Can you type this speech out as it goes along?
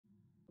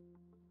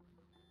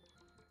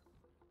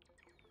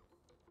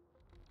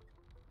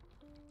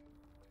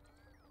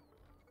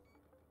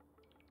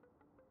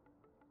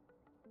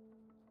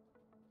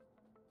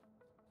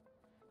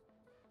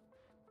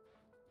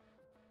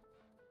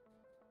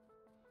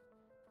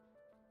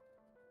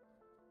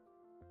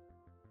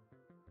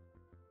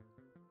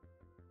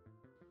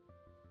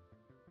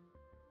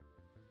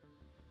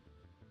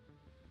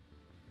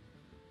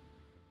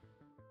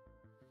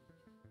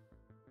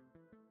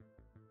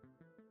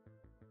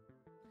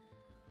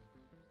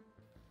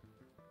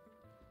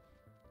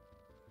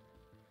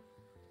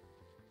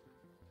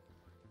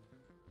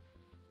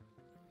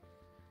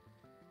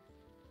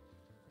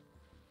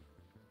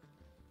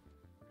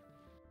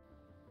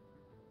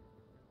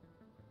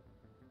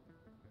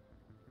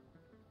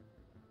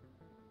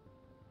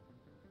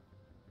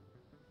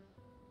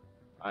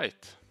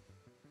Right.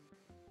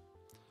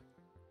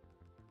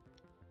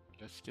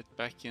 Let's get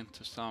back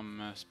into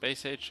some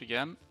Space Age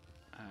again.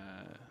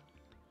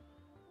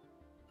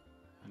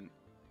 And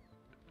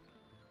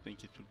I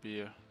think it will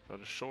be a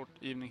rather short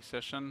evening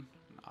session,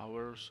 an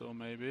hour or so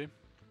maybe.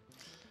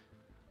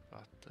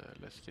 But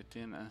let's get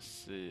in and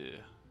see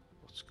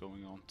what's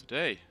going on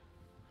today.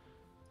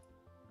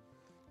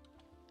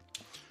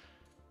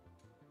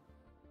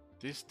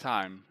 This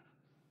time,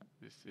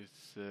 this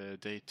is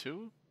day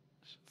 2,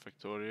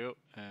 Factorio.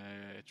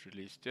 It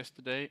released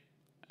yesterday,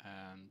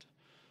 and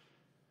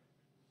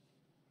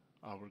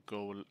our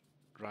goal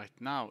right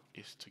now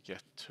is to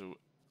get to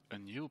a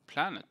new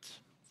planet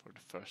for the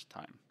first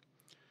time.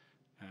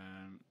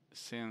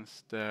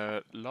 Since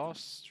the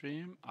last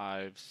stream,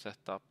 I've set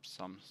up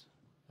some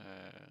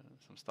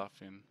stuff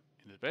in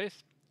the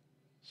base,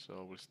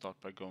 so we'll start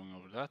by going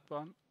over that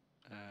one.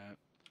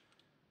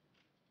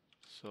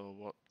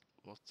 So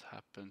what's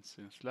happened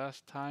since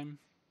last time?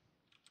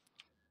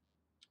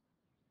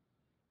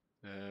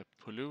 The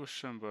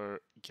pollution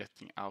were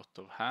getting out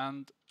of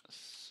hand,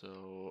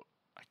 so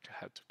I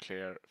had to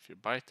clear a few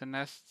biter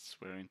nests.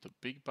 We're into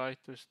big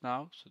biters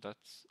now, so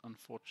that's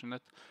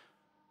unfortunate.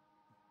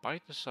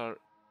 Biters are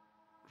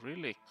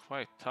really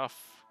quite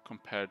tough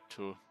compared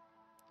to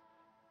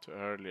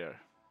earlier.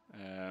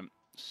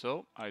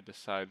 So I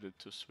decided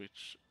to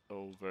switch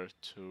over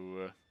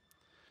to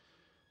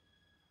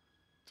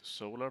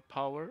solar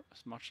power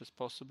as much as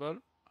possible.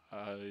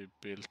 I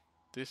built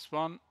this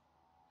one,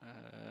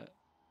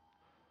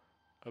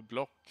 a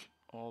block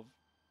of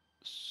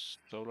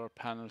solar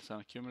panels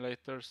and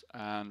accumulators,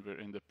 and we're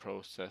in the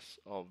process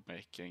of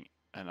making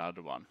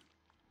another one.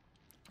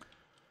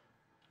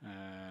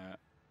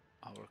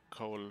 Our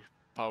coal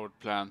powered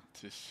plant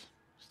is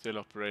still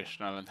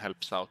operational and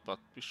helps out, but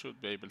we should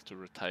be able to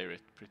retire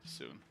it pretty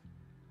soon.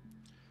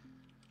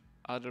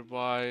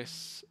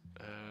 Otherwise,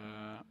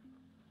 I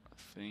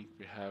think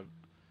we have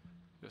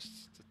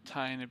just a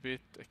tiny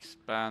bit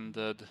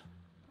expanded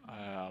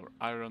our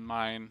iron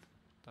mine.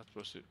 That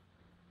was a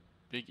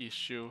big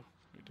issue.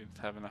 We didn't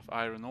have enough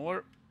iron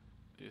ore.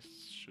 This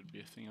should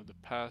be a thing of the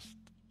past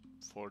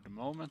for the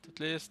moment at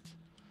least.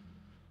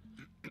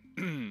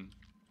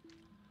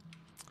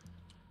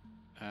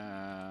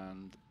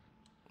 And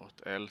what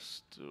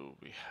else do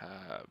we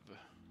have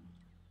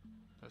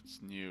that's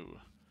new?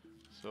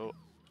 So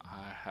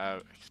I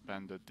have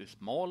expanded this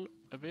mall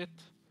a bit,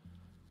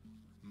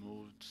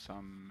 moved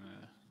some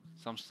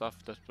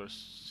stuff that was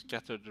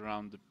scattered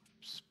around the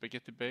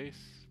spaghetti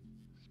base,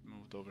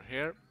 moved over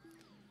here.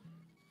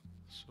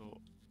 So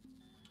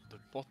the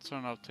bots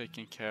are now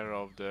taking care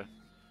of the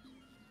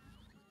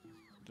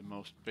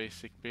most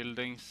basic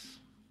buildings,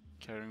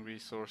 carrying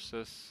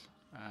resources,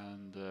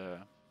 and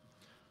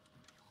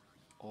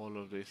all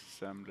of these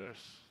assemblers.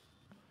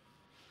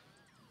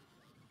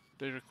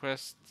 They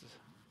request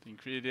the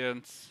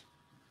ingredients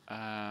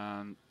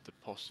and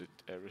deposit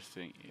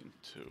everything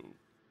into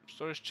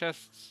storage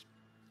chests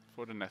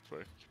for the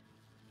network.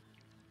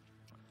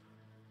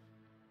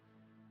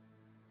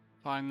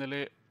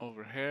 Finally,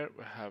 over here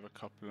we have a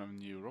couple of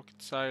new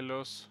rocket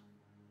silos.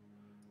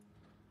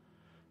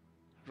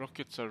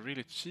 Rockets are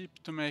really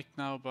cheap to make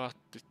now, but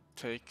it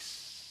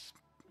takes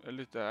a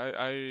little.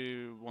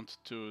 I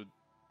wanted to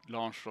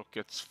launch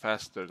rockets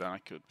faster than I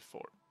could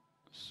before,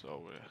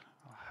 so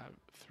I have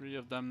 3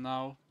 of them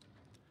now.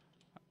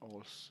 I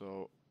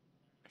also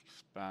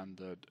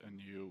expanded a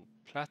new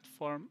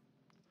platform.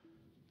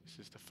 This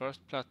is the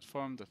first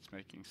platform that's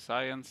making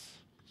science,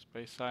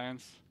 space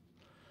science.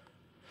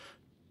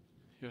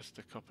 Just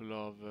a couple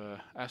of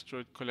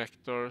asteroid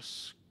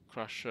collectors,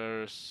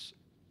 crushers,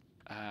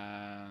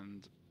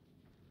 and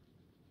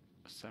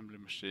assembly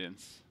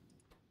machines.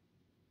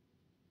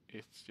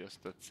 It's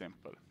just that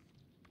simple.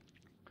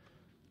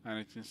 And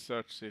it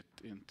inserts it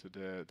into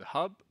the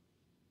hub,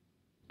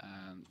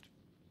 and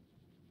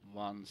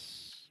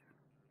once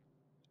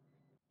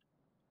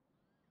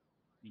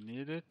you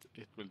need it,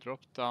 it will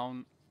drop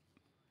down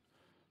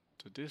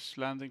to this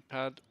landing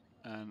pad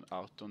and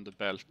out on the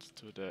belt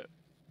to the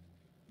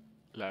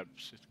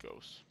labs it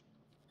goes.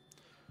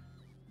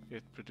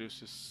 It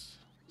produces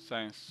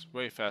science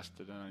way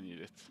faster than I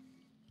need it.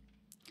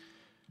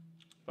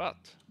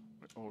 But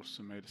we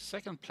also made a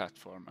second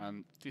platform,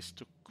 and this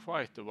took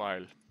quite a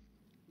while.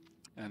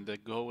 And the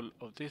goal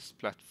of this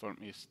platform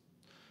is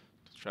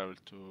to travel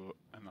to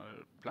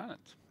another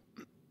planet.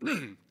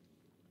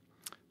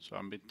 So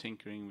I've been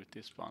tinkering with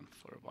this one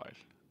for a while,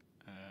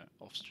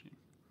 off stream.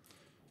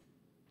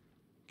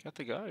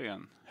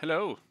 Katagarian,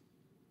 hello!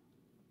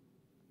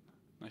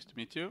 Nice to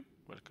meet you,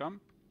 welcome.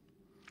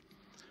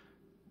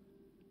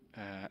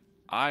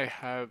 I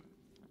have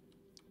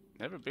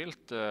never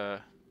built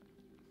a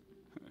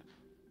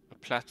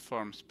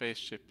platform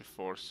spaceship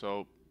before,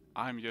 so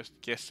I'm just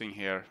guessing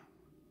here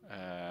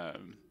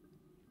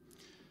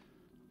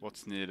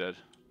what's needed.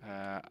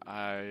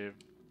 I've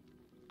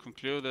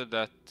concluded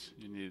that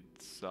you need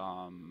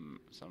some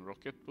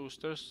rocket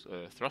boosters,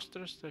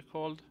 thrusters they're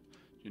called.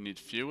 You need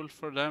fuel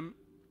for them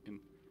in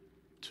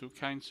 2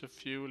 kinds of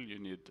fuel. You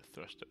need the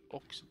thruster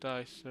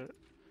oxidizer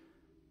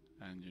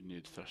and you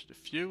need thirsty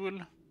fuel,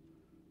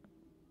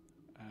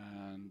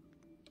 and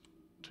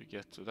to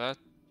get to that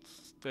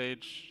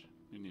stage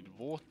you need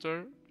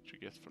water, which you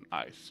get from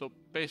ice. So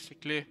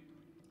basically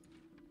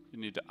you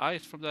need the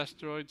ice from the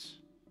asteroids,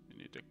 you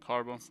need the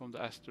carbon from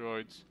the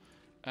asteroids,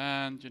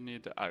 and you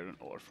need the iron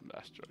ore from the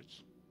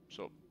asteroids.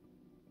 So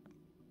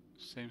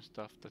same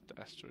stuff that the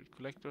asteroid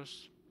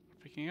collectors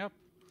are picking up.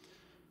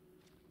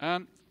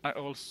 And I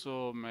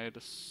also made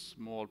a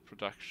small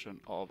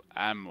production of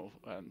ammo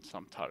and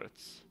some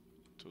turrets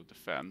to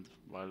defend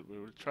while we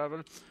will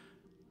travel.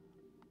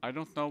 I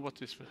don't know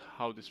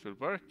how this will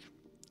work.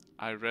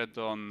 I read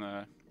on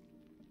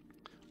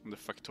the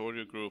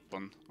Factorio group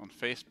on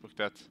Facebook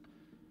that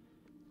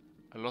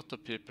a lot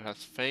of people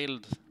has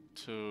failed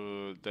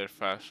to their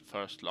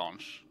first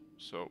launch.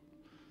 So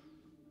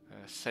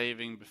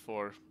saving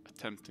before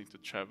attempting to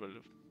travel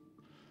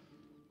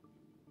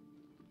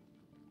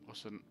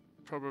was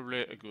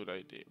probably a good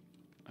idea.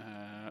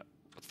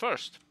 But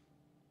first,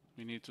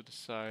 we need to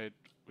decide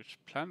which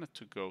planet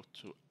to go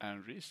to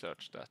and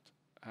research that.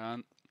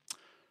 And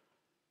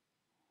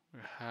we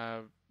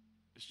have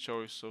the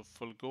choice of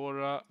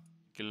Fulgora,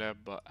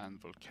 Gleba, and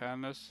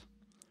Vulcanus.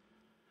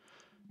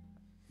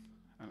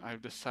 And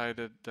I've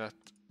decided that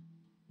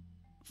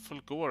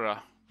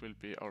Fulgora will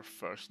be our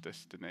first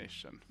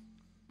destination.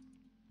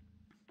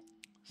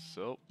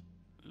 So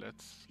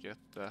let's get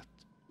that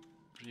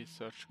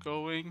research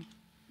going.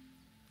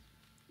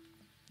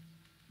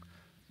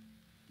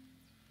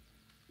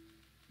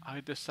 I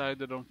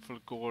decided on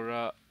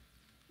Fulgora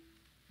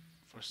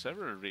for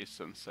several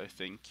reasons, I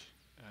think.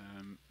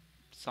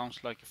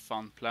 Sounds like a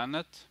fun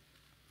planet.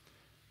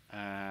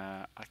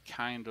 I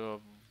kind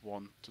of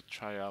want to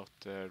try out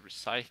the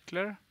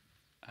recycler,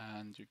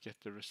 and you get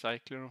the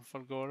recycler on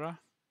Fulgora.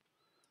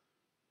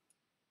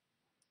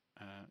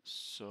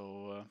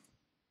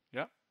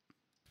 Yeah,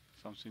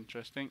 sounds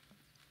interesting.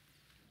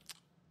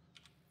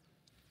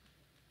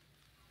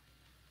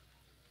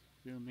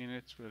 Few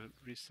minutes we'll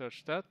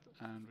research that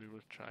and we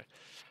will try.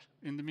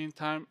 In the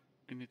meantime,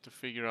 we need to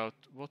figure out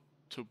what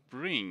to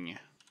bring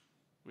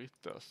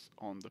with us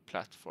on the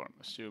platform,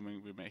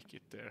 assuming we make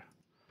it there.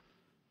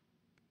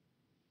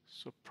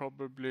 So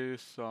probably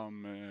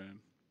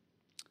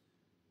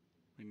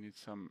we need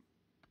some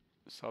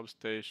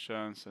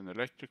substations and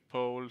electric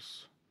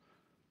poles.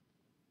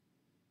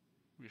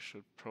 We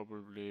should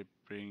probably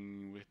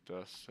bring with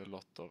us a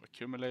lot of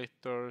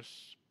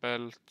accumulators,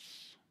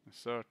 belts,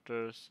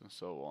 inserters, and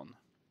so on.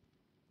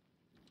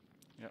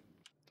 Yeah,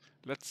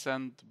 let's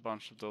send a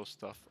bunch of those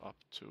stuff up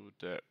to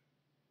the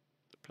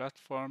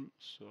platform.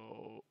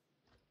 So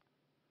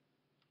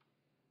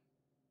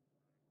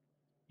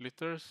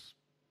litters,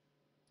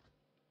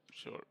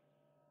 sure,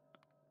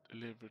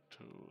 deliver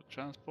to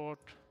transport.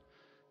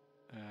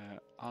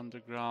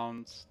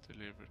 Undergrounds,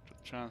 deliver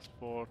to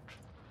transport.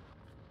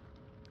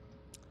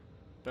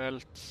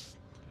 Belts,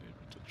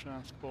 deliver to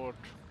transport.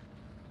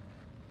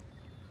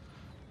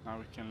 Now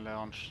we can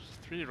launch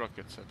 3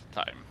 rockets at a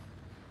time.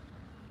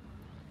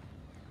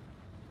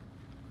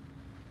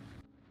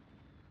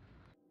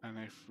 And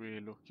if we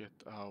look at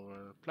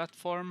our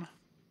platform,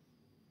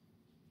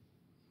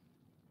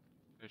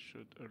 they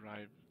should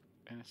arrive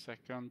any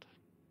second.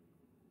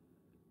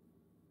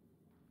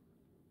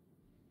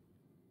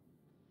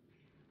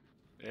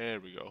 There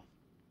we go.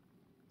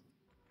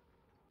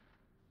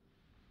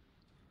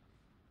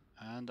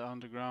 And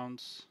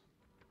undergrounds.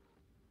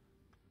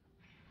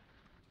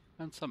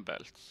 And some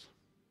belts.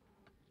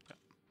 Yeah.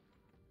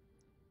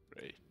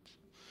 Great.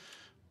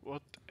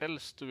 What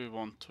else do we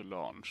want to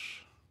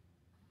launch?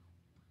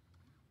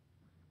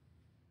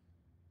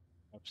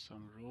 Have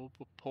some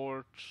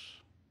roboports.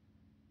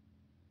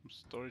 Some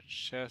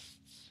storage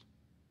chests.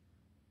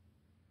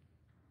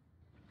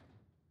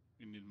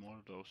 We need more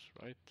of those,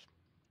 right?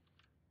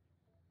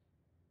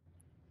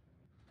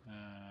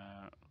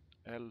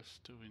 Else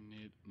do we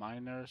need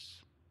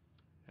miners?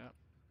 Yeah,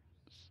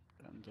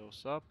 send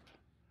those up.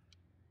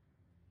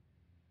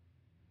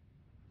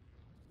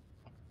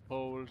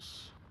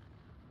 Poles,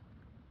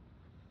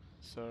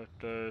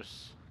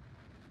 inserters.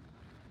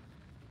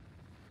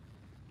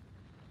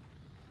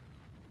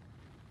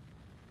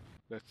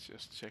 Let's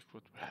just check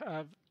what we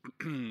have.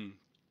 We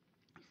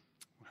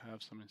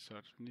have some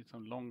inserters. We need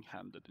some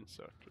long-handed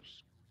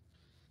inserters.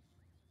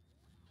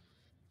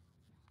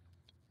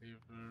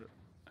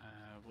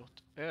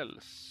 What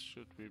else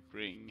should we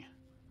bring?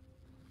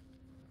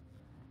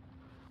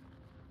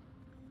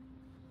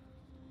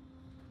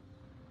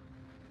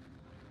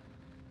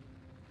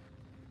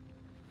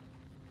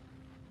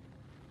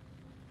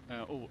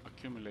 Oh,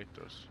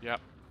 accumulators. Yeah,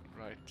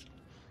 right.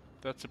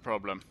 That's a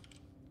problem,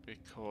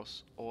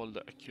 because all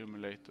the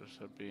accumulators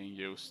are being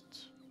used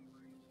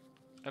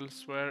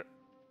elsewhere.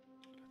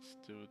 Let's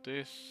do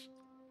this.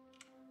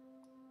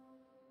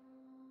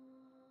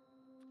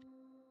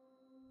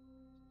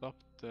 Stop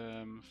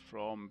them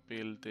from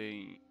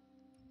building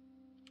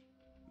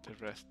the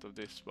rest of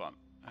this one,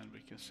 and we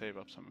can save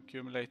up some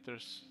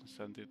accumulators and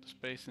send it to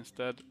space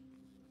instead.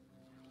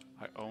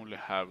 I only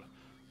have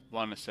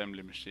one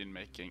assembly machine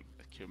making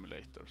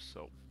accumulators,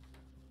 so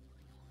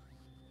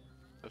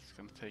That's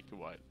gonna take a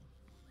while.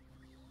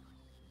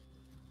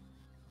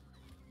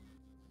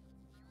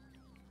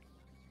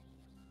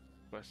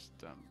 Quest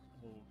them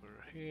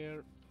over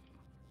here.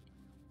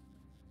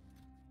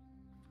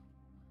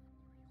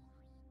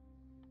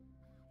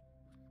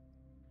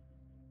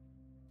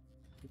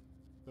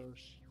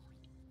 There's...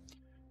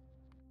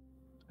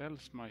 What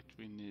else might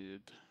we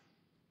need?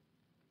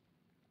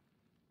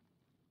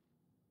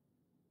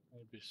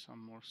 Maybe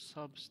some more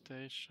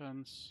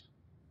substations.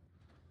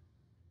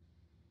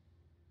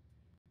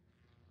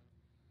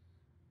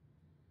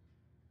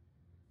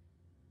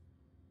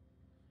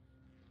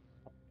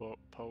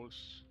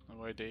 Poles,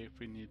 no idea if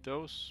we need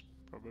those,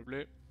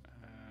 probably.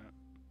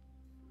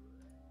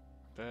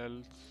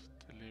 Belts,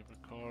 deliver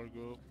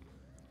cargo.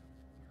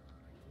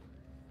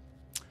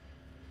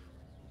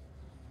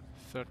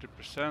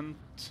 30%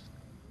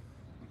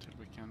 until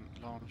we can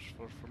launch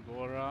for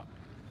Fulgora.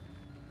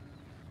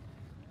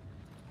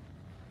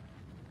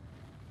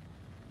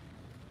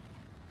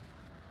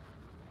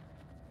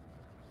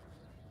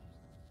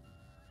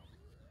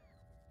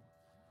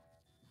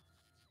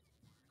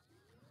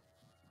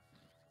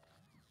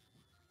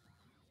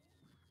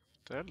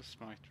 What else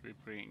might we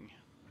bring?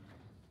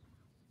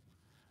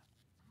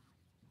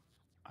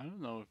 I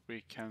don't know if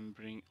we can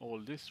bring all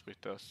this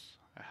with us.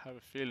 I have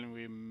a feeling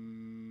we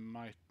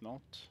might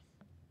not.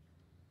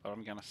 But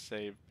I'm gonna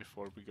save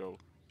before we go,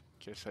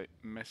 in case I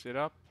mess it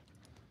up.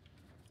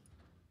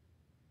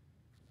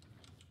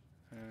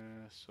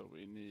 So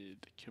we need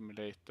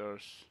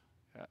accumulators.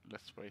 Yeah,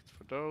 let's wait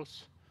for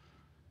those.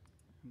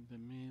 In the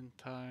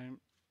meantime,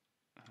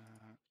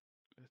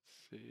 let's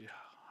see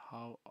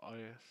how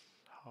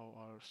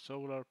our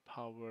solar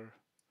power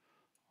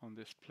on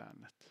this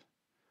planet.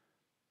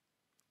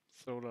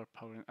 Solar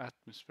power in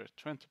atmosphere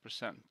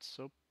 20%,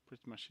 so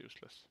pretty much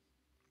useless.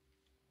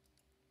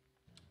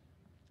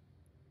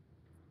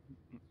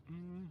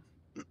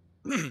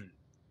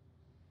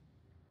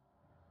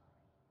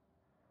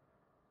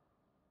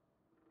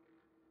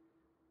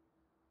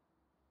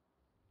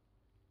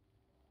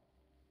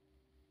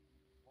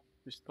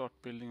 We start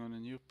building on a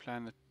new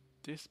planet.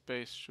 This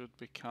base should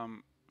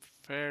become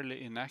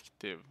fairly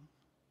inactive.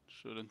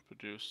 Shouldn't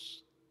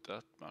produce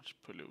that much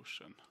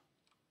pollution,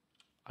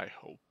 I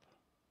hope.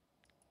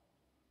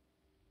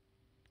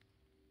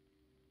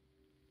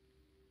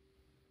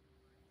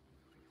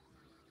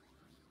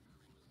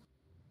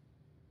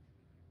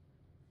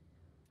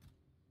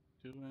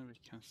 We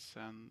can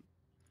send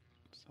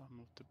some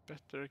of the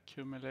better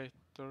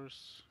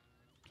accumulators.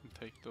 We can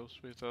take those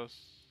with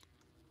us.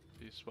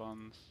 These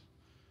ones.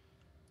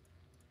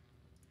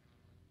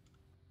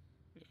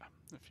 Yeah,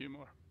 a few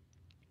more.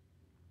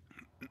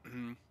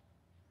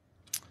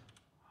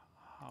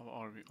 How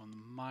are we on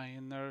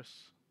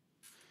miners?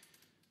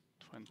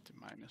 20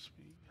 miners.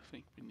 I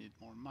think we need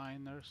more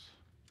miners.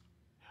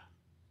 Yeah.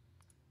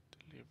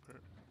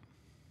 Deliver.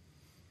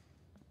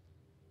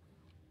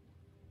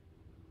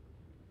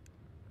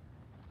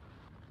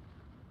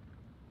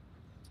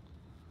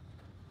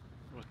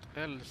 What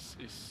else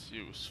is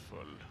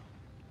useful?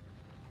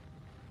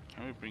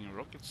 Can we bring a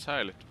rocket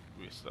silo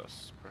with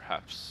us,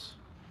 perhaps?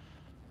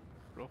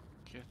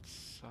 Rocket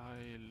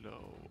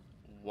silo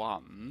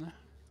 1.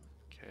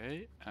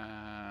 Okay,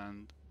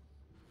 and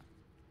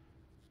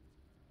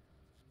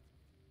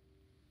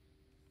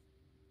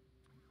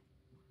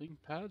link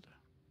pad,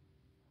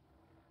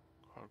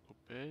 cargo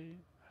bay,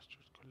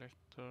 asteroid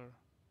collector.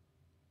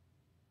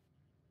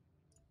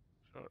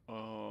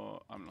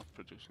 Sure. I'm not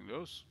producing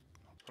those.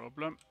 No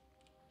problem.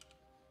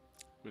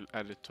 We'll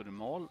add it to the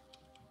mall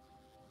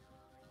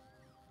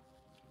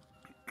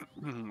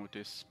with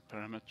this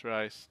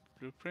parameterized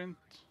blueprint.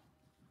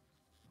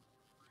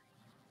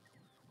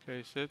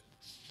 Place it.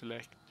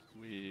 Select.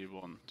 We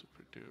want to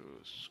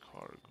produce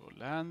cargo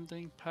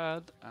landing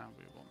pad, and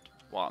we want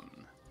 1.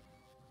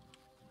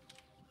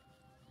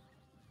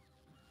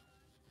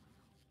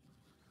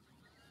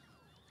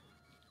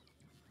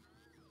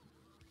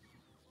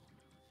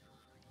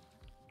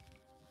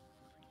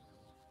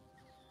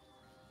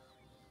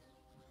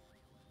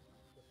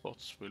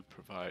 Bots will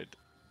provide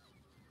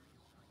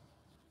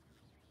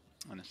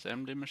an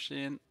assembly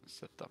machine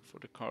set up for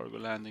the cargo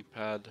landing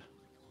pad.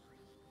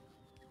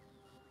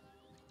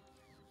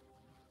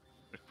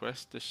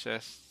 Request the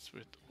chests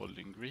with all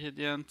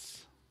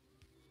ingredients.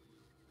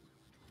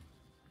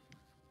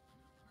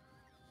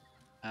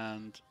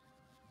 And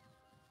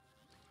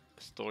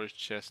a storage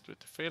chest with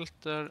the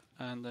filter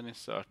and an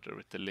inserter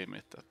with the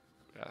limit that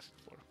we asked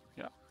for.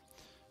 Yeah.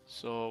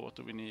 So what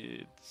do we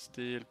need?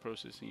 Steel,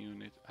 processing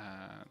unit,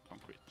 and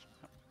concrete.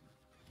 Yeah.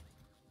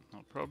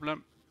 No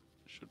problem.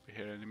 Should be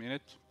here any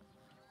minute.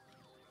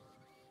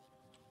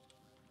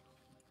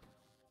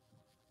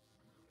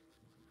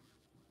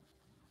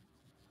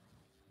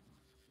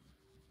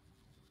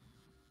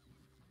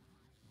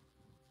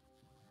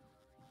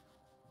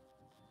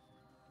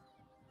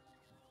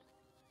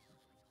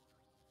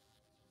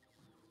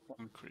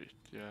 Concrete,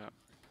 yeah.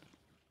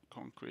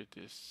 Concrete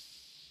is...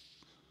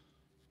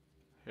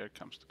 Here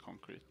comes the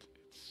concrete.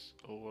 It's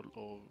all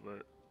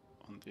over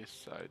on this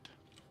side.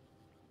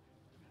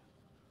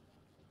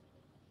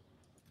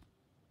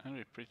 And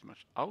we're pretty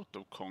much out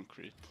of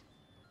concrete.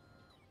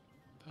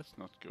 That's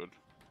not good.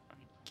 I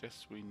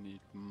guess we need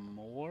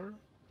more.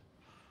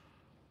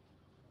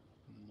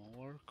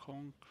 More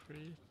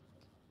concrete.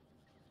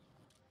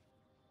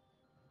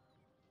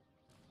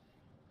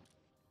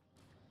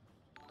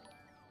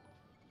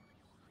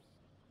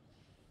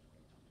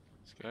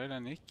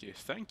 Skyline Nicky,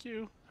 thank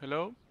you.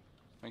 Hello.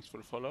 Thanks for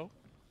the follow.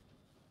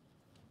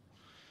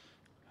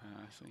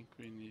 I think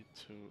we need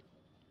to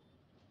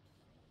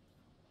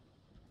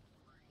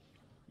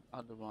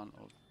add one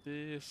of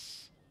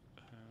these.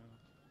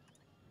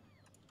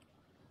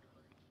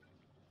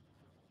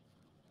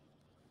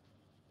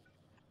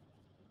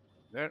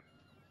 There.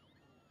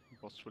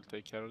 Bots will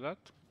take care of that.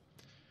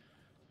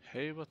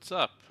 Hey, what's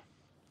up?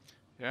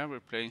 Yeah, we're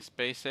playing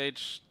Space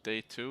Age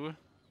Day 2,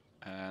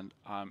 and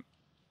I'm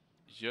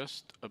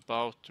just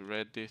about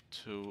ready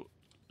to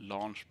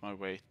launch my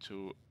way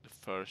to the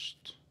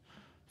first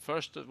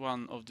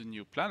one of the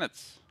new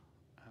planets.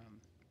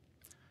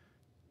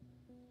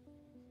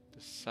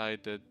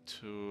 Decided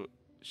to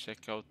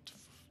check out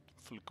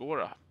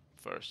Fulgora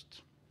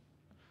first.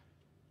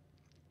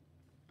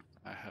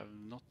 I have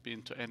not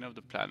been to any of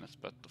the planets,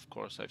 but of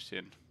course I've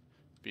seen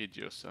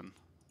videos and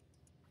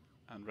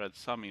read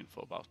some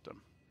info about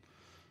them.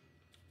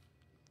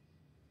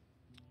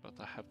 But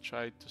I have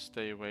tried to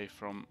stay away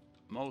from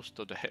most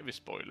of the heavy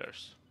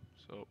spoilers.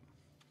 So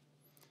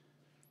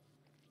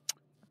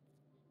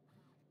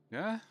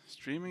yeah,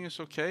 streaming is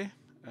okay.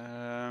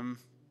 I'm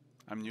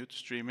new to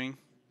streaming.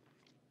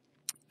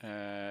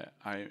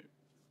 The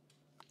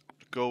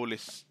goal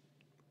is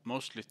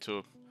mostly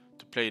to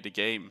play the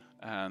game,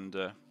 and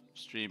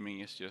streaming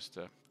is just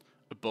a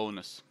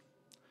bonus.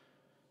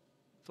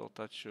 Thought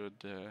I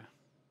should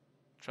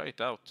try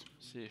it out,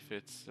 see if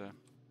it's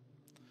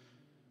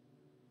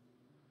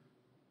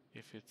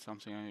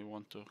something I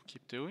want to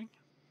keep doing.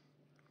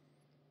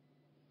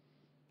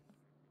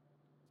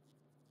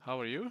 How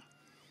are you?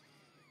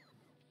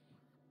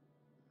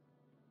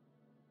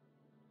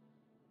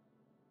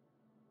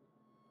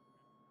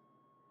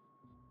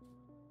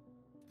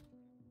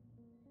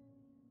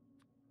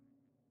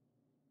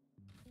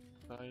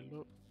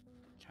 Silo.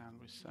 Can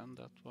we send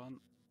that one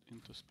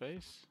into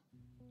space?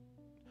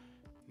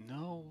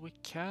 No, we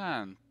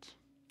can't.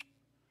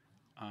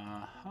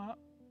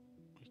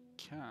 We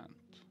can't.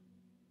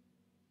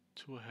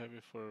 Too heavy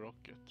for a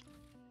rocket.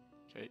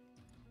 Okay,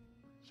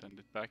 send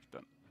it back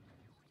then.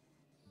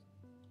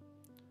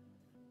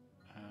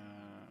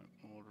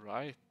 All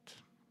right.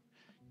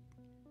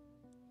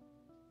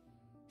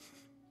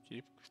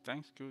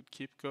 Thanks, good.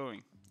 Keep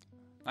going.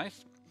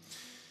 Nice.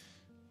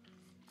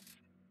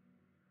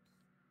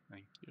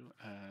 Thank you.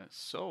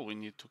 So we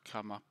need to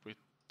come up with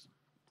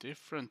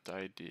different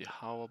idea.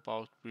 How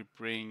about we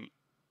bring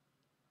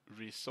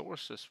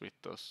resources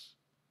with us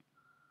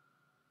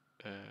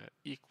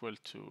equal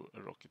to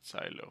a rocket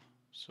silo?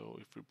 So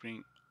if we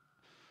bring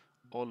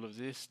all of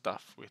this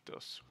stuff with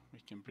us, we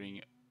can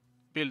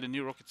build a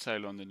new rocket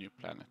silo on the new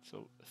planet.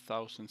 So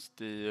 1,000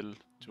 steel,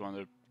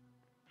 200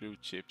 blue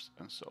chips,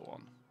 and so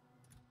on.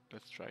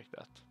 Let's try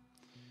that.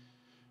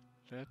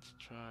 Let's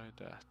try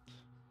that.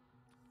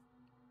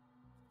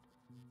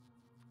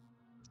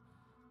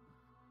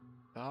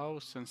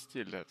 1,000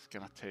 steel, that's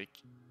gonna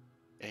take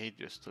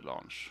ages to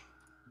launch.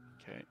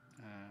 Okay,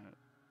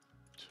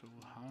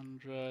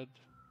 200.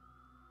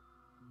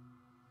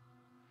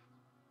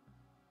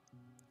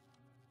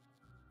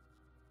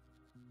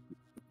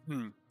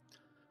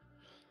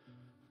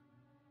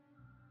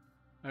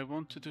 I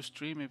wanted to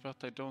stream it,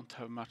 but I don't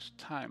have much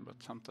time.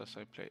 But sometimes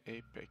I play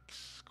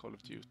Apex, Call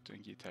of Duty,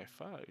 and GTA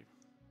 5.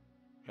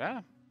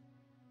 Yeah,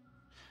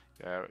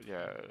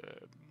 yeah.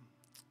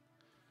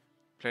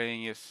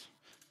 Playing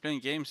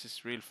games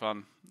is real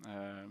fun.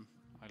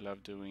 I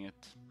love doing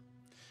it.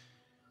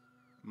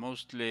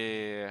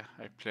 Mostly,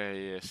 I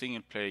play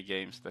single-player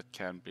games that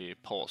can be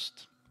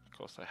paused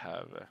because I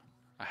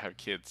have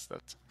kids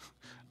that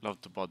love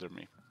to bother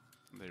me.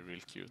 They're real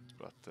cute,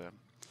 but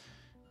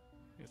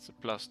it's a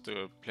plus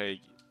to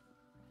play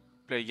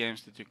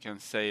games that you can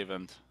save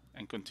and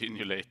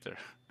continue later.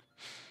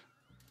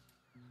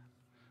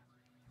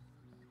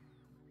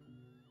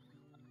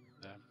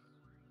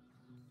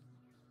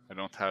 I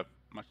don't have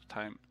much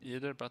time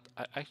either, but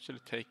I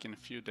actually taken a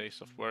few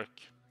days of work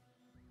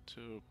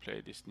to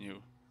play this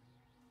new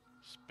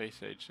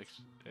Space Age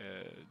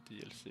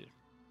DLC.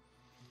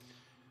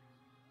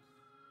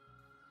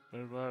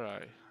 Where were I?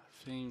 I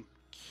think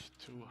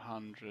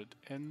 200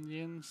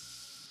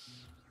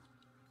 engines,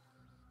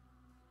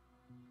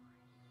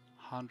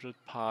 100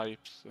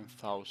 pipes, and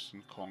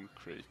 1,000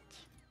 concrete.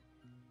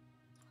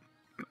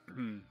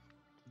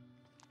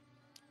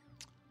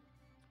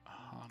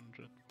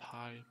 100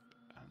 pipe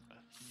and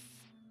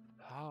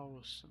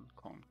 1,000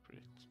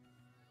 concrete.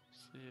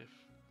 See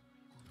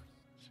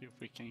if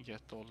we can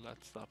get all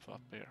that stuff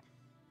up here.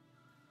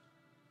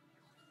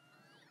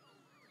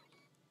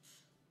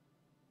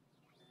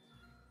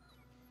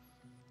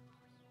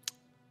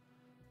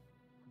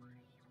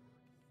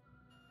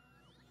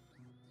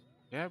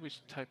 Yeah,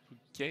 which type of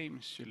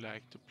games you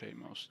like to play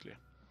mostly?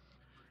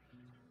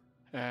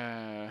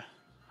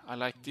 I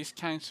like these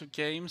kinds of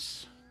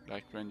games,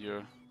 like when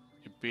you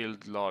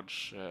build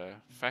large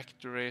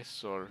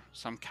factories or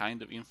some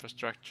kind of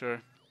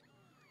infrastructure.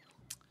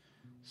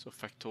 So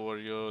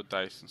Factorio,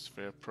 Dyson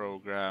Sphere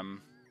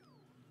program.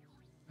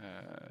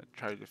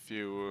 Tried a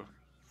few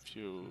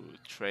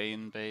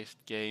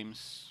train-based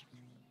games,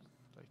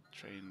 like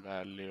Train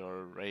Valley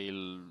or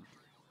Rail,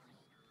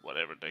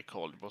 whatever they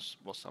called it, was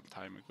some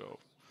time ago.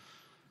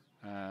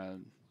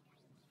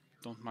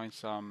 Don't mind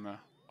some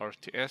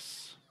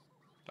RTS,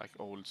 like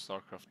old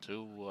StarCraft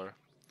 2, or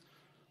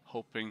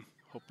hoping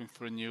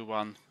for a new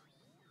one,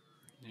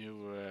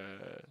 new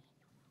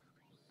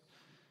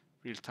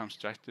real-time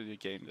strategy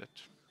game that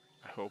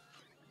I hope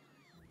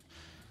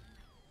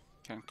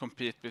can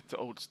compete with the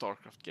old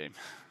StarCraft game.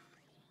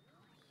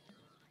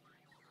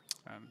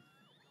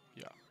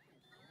 Yeah,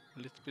 a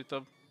little bit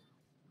of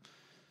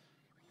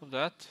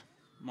that,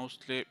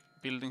 mostly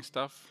building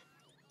stuff,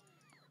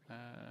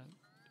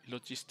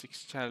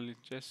 logistics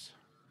challenges.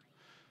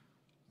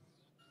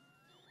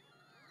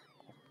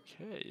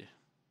 Okay,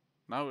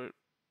 now we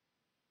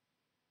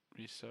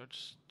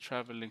research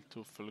traveling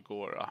to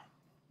Fulgora.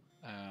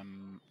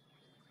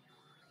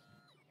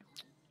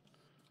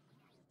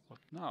 What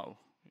now?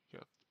 We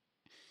got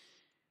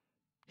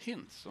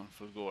hints on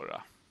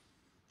Fulgora.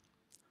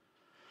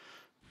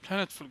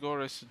 Planet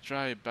Fulgora is a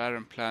dry,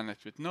 barren planet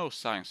with no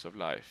signs of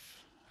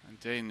life, and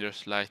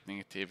dangerous lightning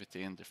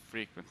activity in the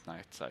frequent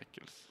night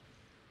cycles.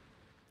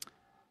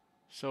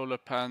 Solar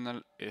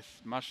panel is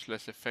much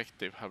less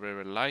effective,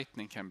 however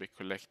lightning can be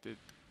collected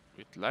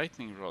with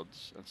lightning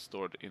rods and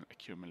stored in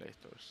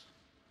accumulators.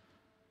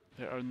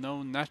 There are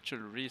no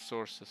natural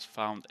resources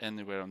found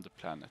anywhere on the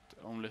planet.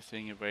 The only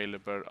thing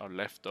available are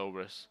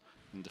leftovers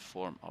in the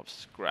form of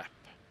scrap.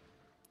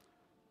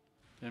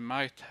 There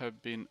might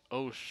have been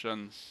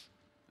oceans.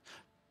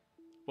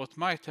 What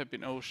might have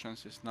been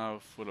oceans is now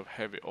full of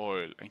heavy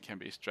oil and can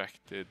be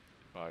extracted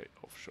by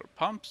offshore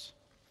pumps.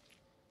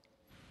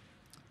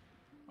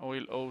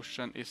 Oil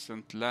ocean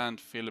isn't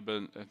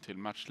landfillable until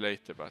much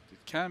later, but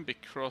it can be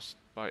crossed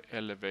by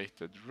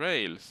elevated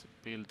rails.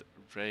 Build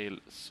rail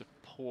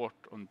support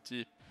on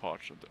deep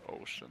parts of the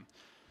ocean.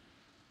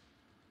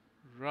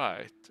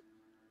 Right.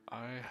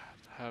 I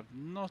have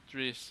not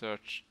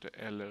researched the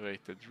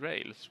elevated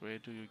rails. Where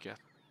do you get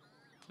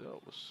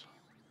those?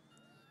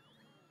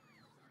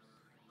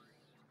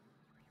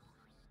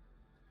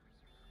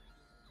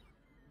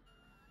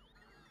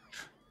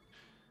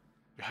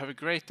 You have a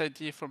great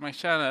idea for my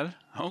channel.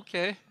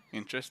 Okay,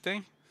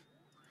 interesting.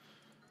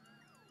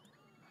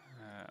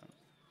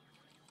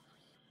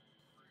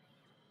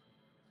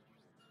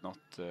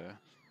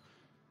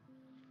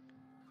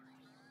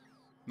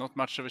 Not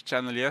much of a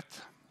channel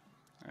yet.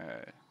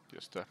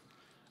 Just a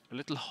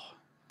little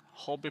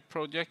hobby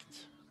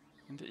project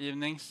in the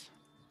evenings.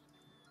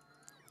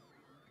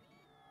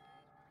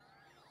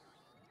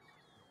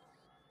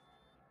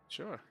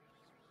 Sure.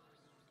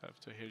 Have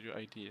to hear your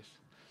ideas.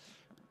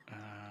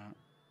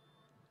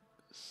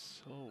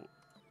 So,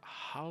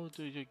 how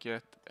do you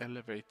get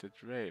elevated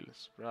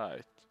rails?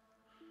 Right.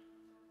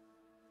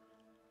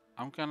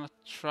 I'm gonna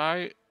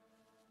try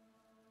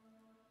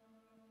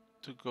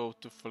to go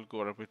to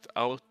Fulgora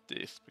without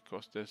this,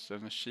 because there's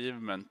an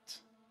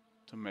achievement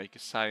to make a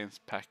science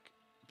pack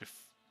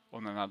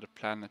on another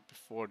planet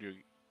before you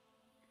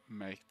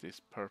make this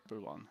purple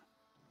one.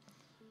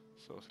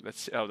 So let's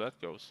see how that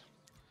goes.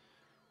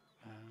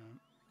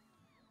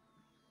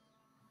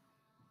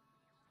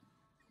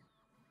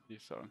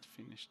 These aren't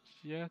finished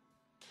yet.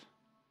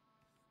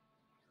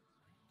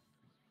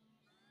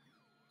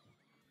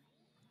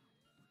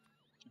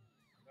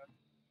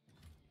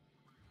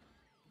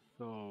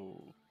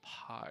 So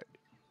pipe,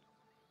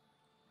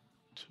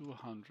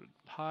 200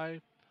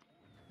 pipe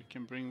we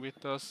can bring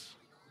with us.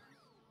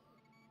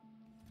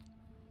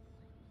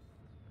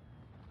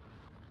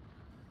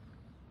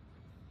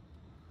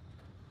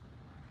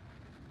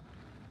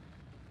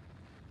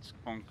 This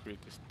concrete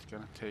is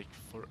gonna take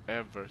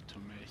forever to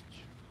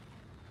make.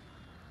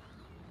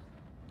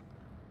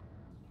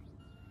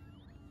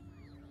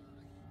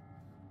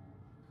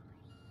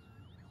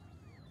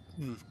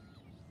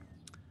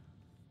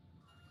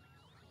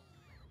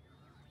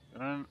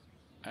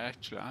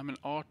 Actually, I'm an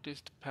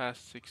artist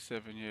past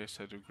 6-7 years.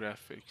 I do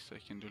graphics. I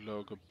can do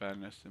logo,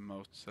 banners,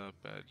 emotes, sub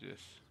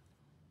badges.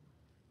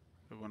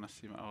 I wanna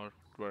see my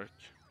artwork.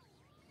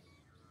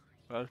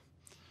 Well,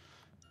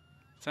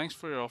 thanks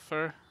for your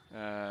offer.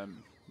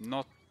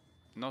 Not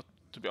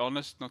to be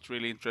honest, not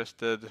really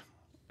interested.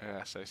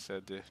 As I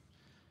said,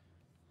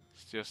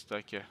 it's just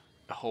like a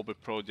hobby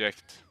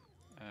project.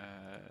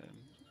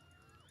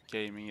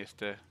 Gaming is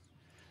the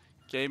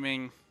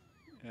gaming.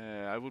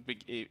 I would be,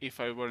 if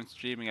I weren't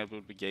streaming, I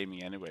would be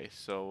gaming anyway.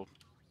 So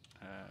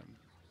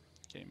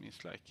gaming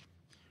is like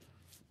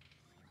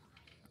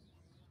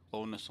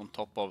bonus on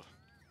top of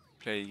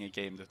playing a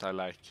game that I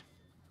like.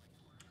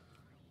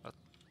 But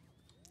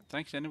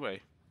thanks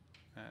anyway.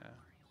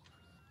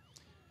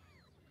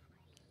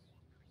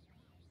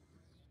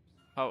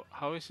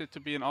 How is it to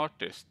be an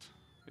artist?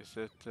 Is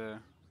it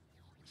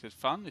Is it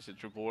fun? Is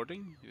it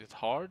rewarding? Is it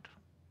hard?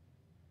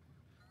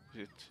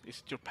 Is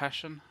it your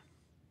passion?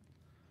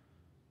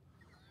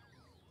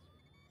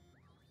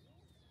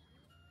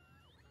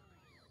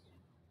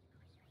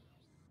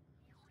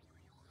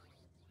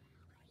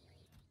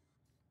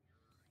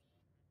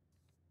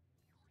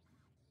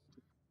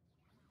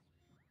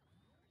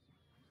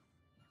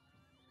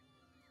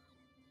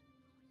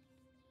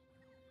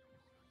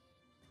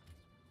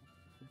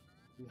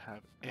 Do you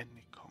have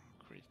any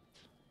concrete?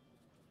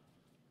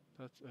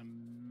 That's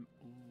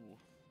ooh,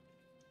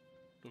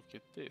 look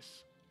at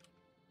this.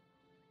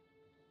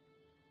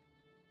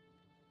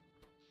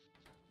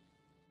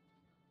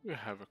 We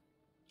have a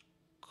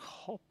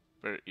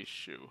copper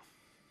issue.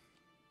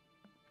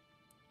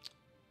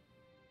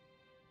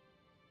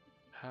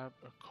 Have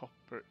a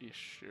copper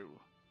issue.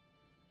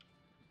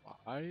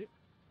 Why?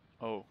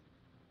 Oh,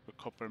 the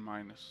copper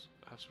minus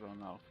has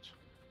run out.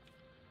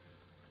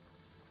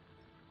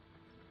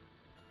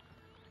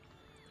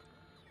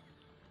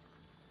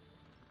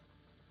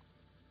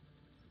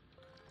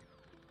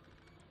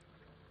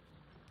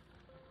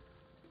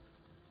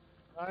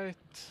 Right.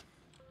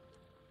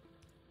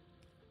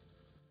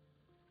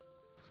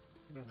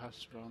 It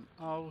has run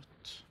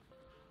out.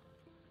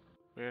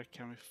 Where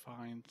can we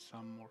find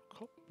some more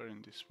copper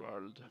in this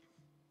world?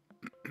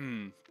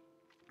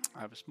 I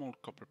have a small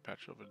copper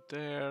patch over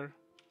there.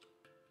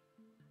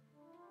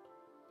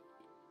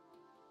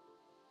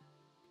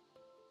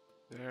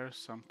 There's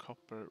some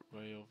copper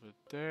way over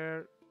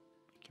there.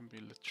 We can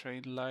build a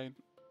train line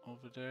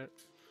over there.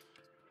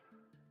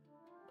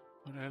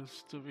 What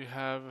else do we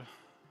have?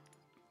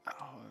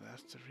 Oh,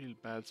 that's a real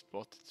bad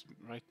spot. It's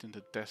right in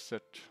the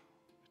desert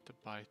with the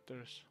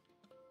biters.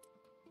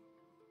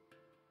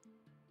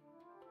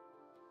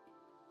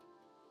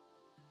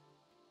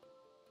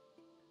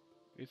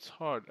 It's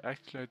hard.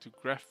 Actually, I do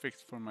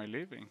graphics for my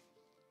living.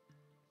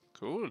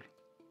 Cool.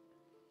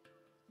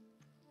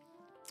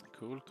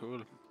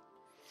 Cool.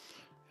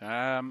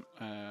 I'm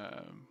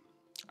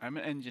an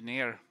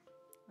engineer,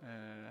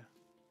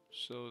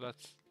 so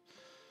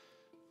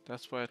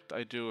that's what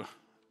I do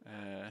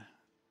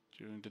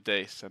during the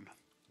days,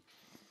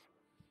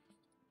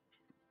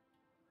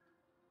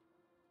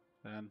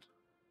 and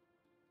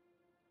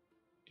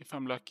if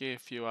I'm lucky, a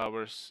few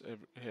hours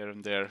here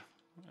and there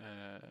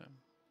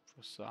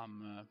for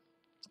some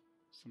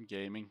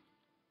gaming.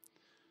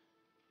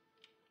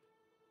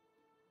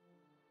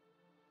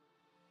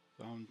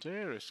 Down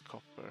there is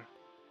copper.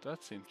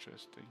 That's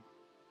interesting.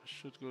 I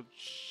should go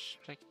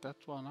check that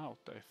one out,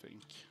 I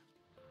think.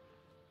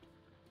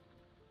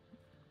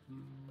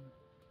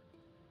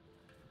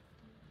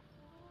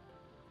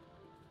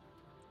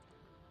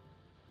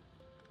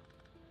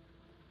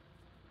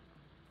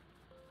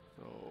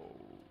 So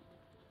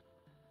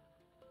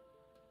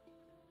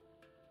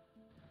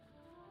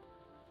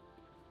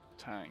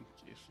tank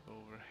is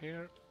over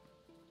here.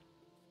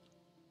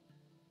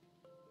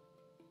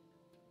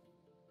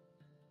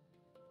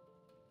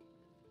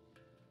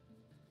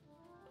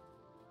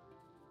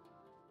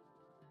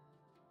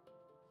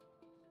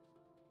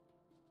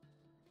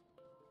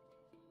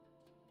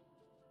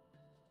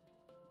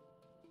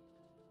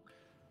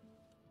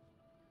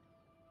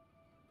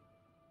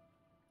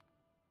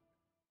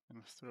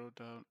 Gonna throw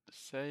down the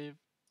save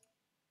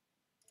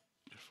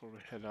before we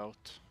head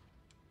out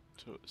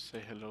to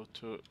say hello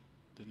to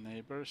the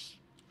neighbors.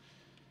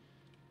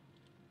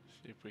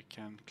 See if we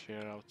can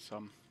clear out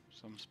some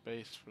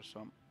space for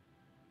some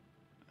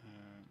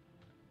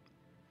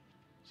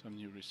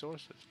new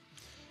resources.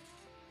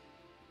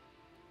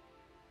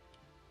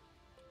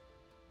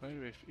 Well,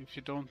 if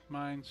you don't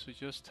mind, so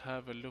just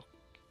have a look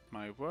at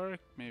my work.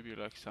 Maybe you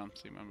like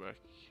something. My work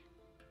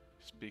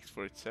speaks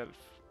for itself.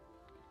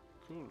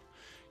 Cool.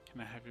 Can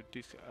I have your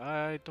Discord?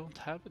 I don't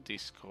have a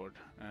Discord.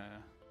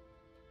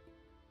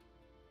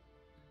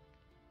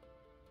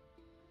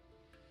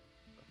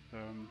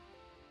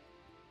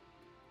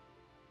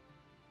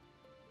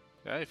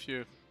 Yeah, if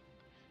you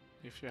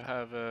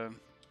have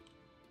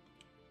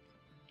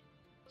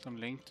some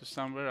link to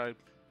somewhere, I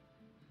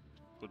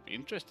would be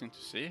interesting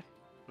to see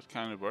what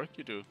kind of work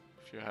you do.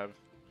 If you have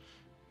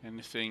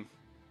anything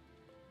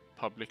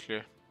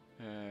publicly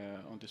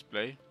on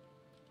display,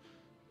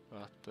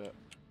 but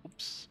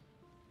oops.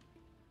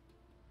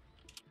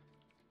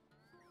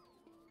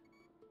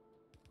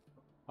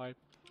 Pipe.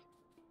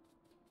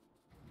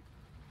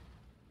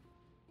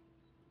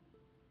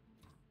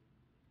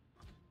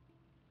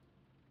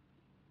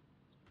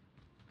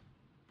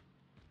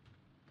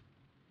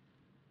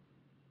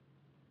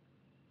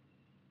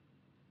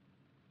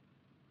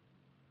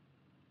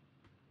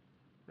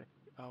 Check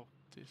out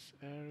this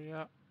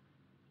area.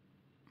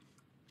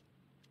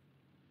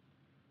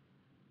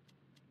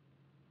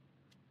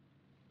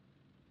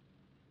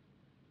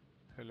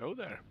 Hello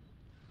there.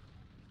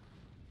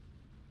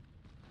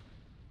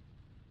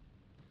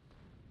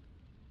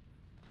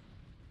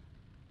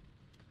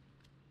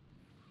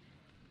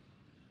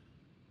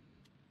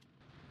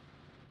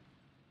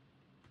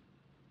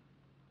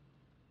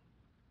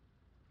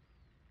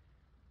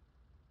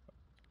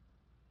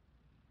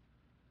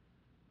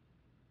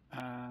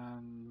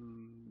 And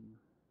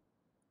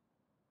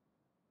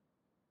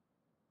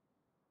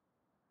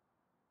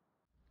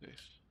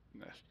Space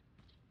Nest.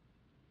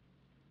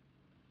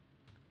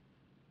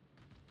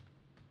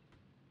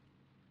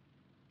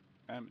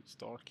 Damn, it's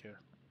dark here.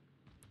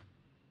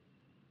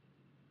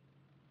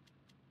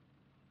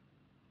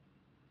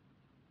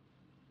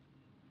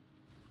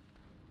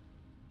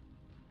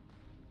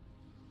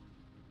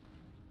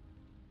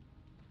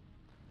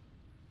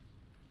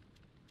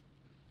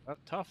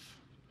 Tough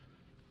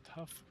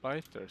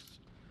biters.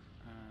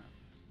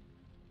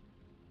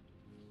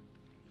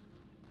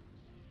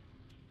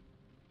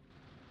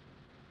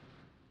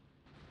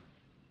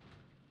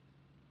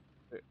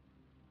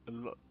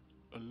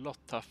 A lot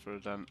tougher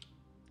than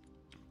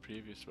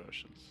previous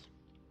versions.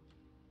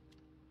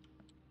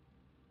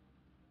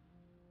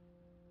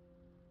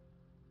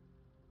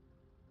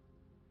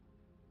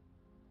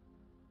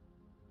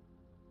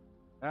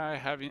 I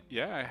have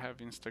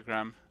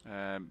Instagram.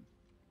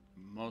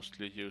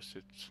 Mostly use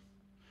it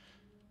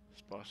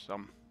for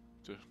some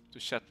to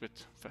chat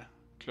with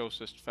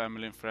closest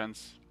family and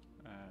friends.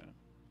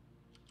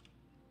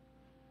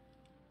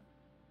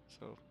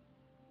 So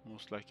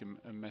most like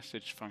a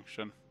message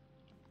function.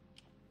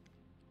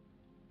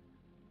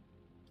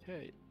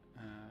 Okay.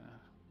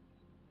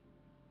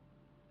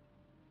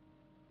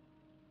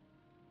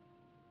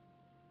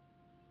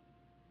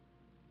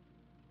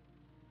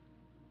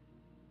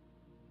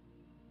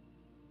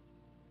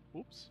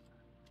 Oops.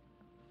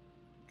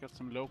 Got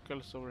some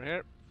locals over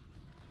here.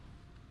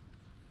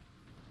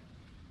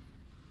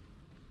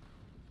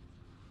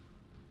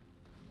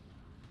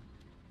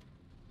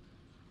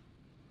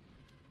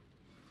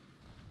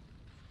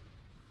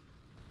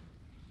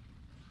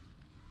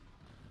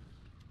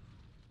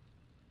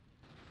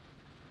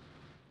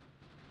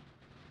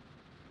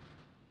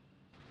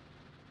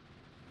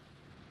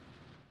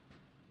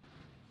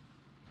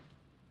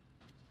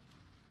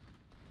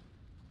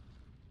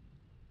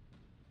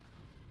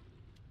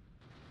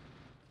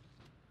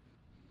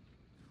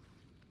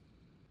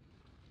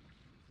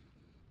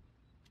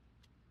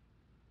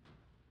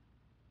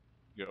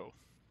 Go.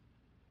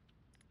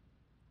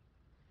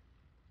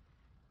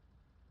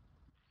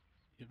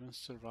 Even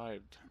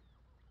survived.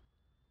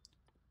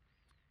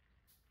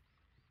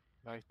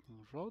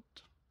 Lightning rod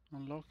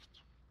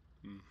unlocked.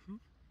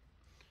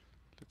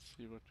 Let's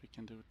see what we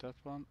can do with that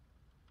one.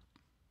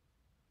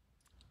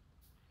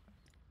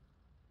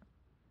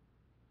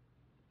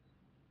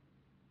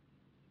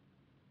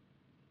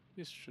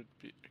 This should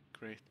be a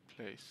great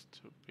place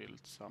to build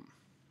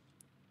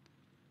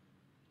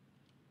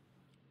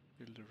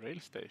a rail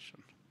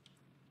station.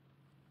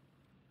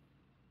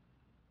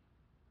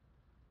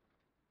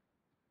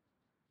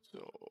 So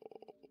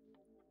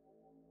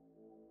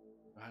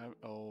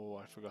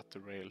I forgot the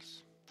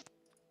rails.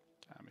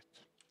 Damn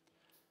it.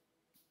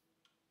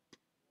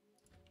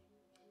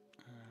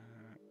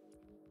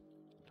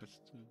 Let's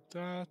do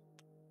that.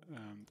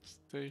 And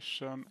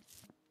station.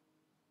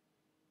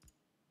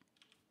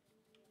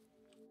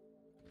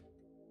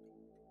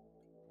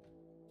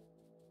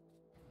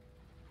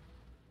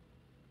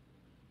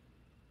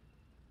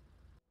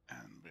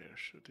 And where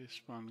should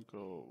this one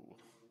go?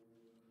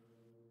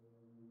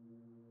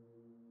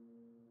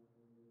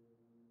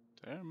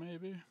 There,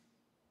 maybe?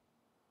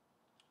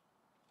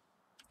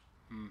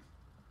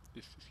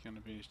 This is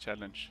gonna be a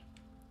challenge.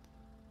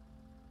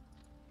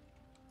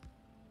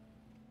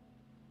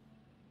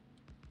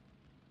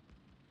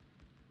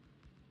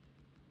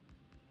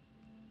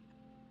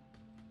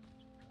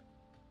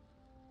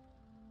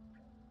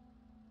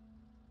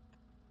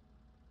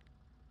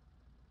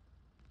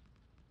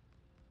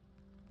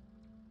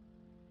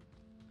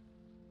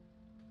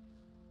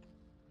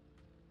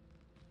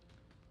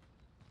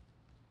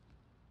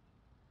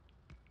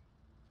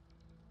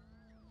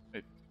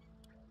 Wait.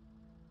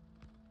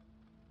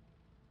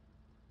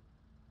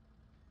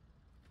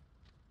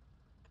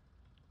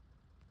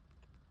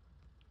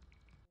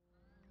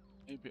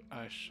 Maybe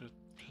I should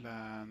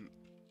plan...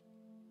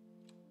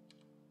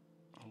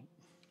 Oh.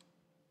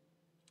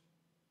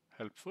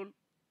 Helpful.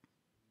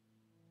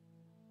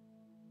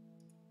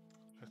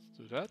 Let's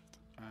do that.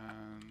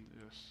 And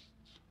just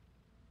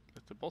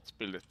let the bots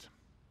build it.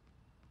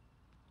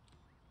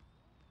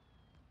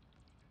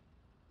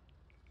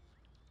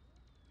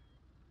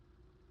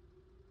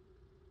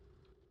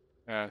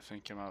 Yeah, I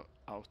think I'm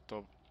out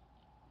of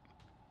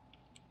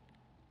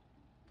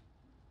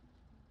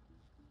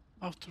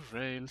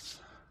rails.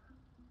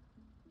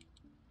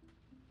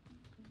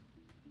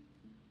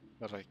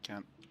 But I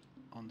can,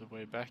 on the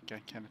way back, I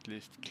can at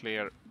least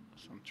clear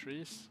some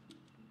trees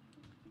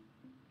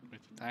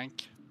with the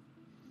tank.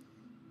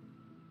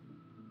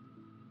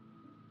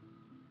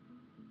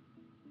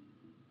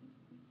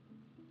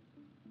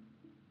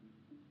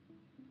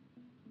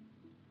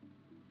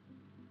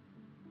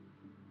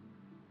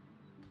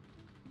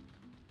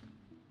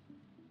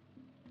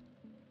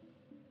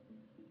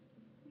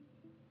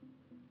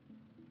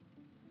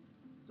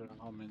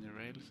 How many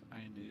rails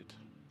I need?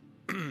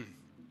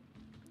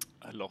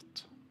 A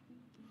lot.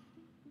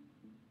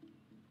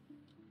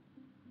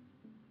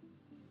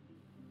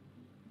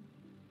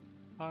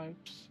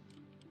 Pipes.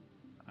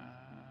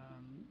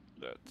 And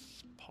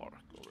let's park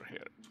over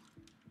here.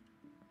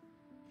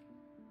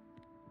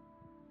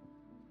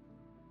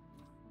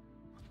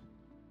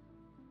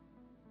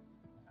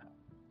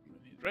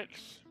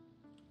 rails.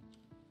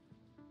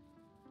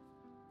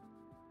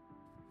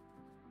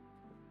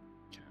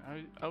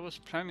 Okay, I was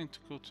planning to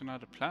go to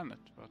another planet,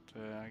 but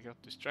I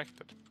got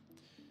distracted.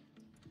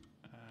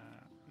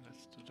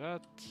 Let's do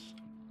that.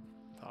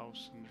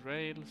 1,000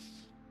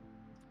 rails.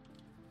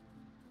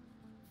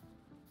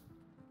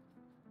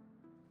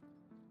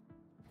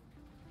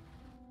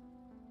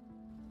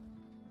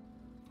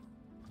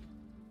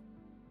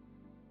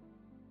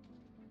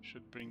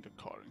 Should bring the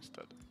car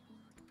instead.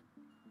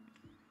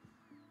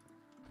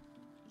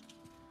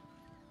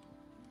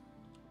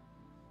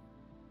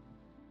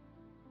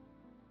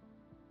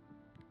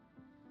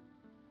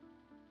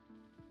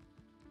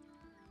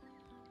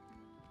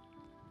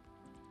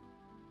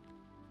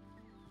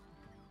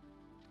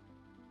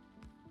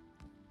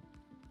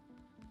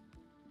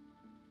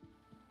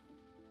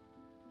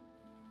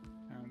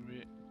 And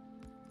we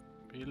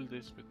build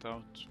this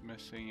without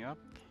messing up.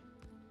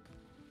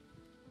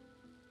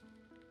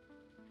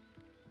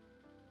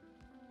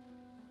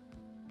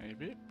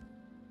 Maybe.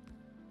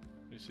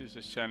 This is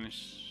a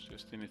challenge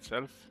just in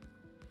itself.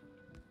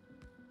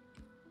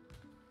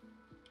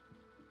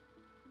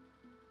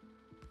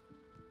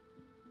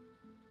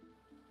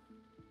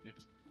 If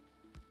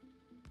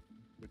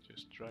we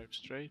just drive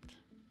straight.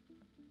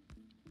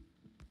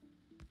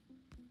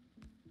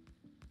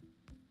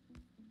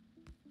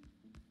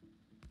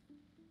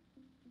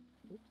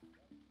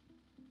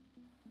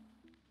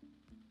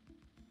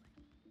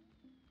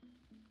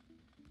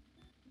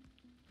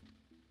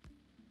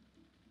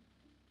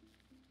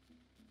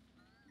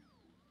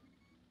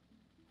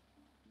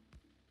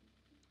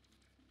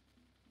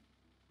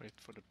 Wait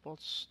for the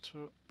bots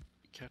to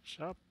catch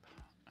up,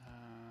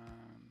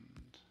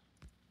 and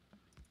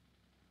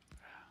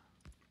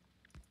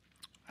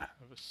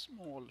have a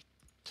small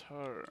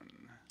turn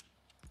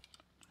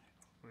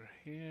over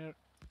here.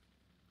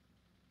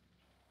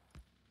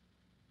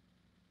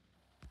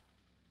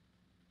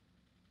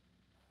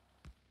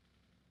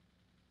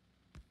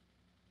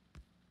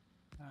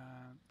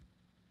 And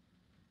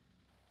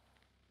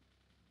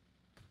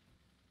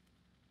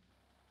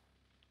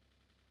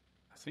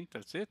I think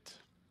that's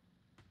it.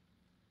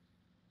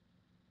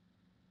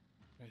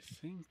 I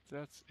think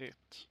that's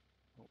it.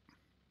 Oh.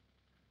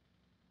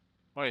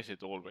 Why is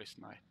it always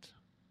night?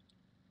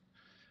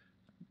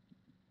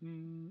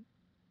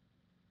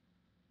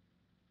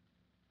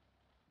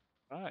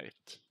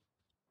 Right.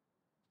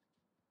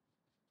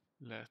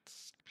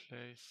 Let's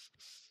place.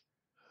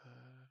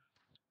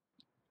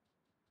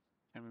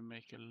 Can we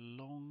make a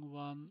long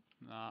one?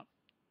 No,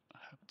 I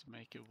have to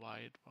make a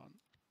wide one.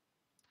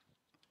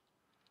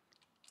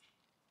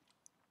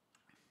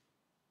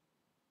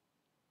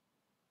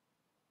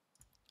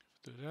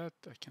 To do that,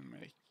 I can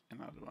make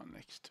another one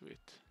next to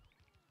it.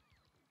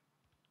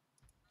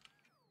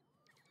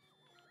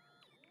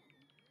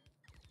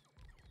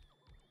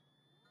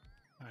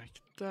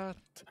 Like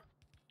that.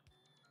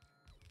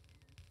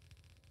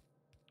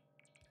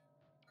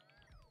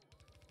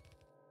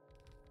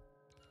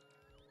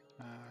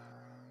 And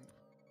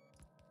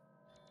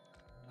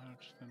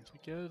merge them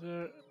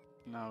together.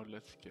 Now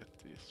let's get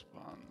these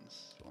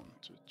ones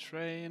onto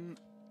train.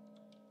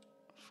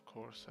 Of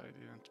course I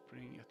didn't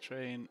bring a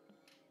train.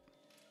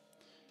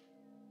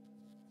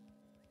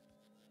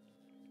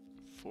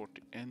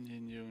 40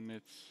 engine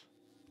units.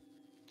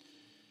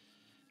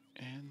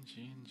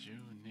 Engine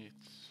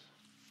units.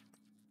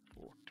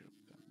 40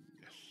 of them,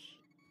 yes.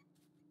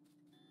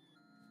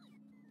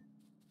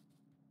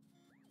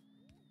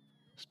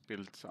 Let's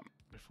build some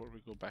before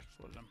we go back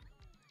for them.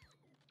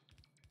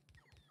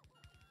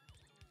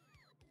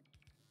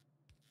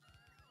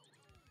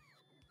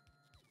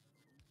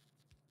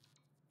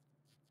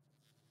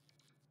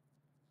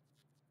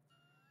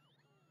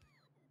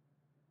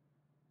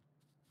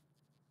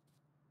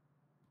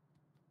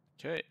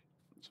 Okay,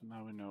 so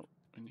now we know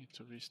we need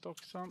to restock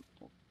some.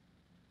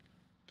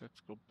 Let's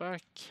go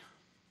back.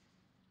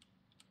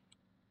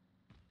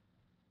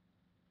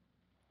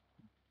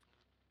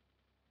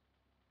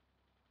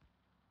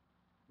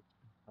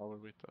 Power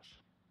with us.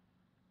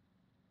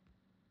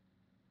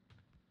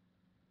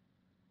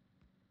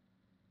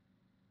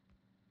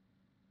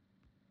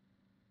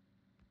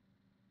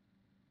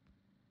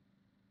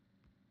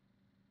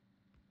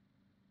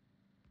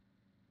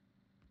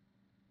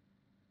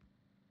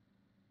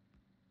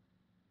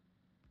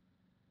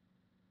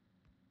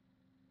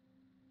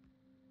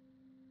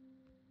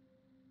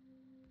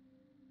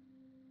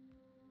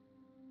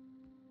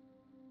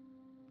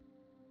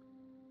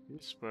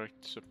 This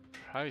worked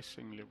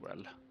surprisingly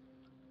well.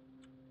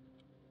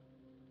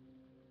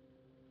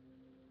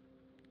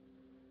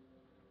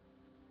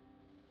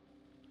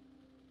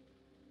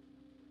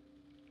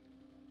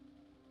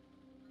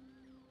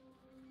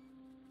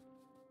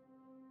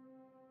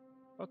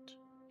 But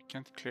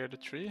can't clear the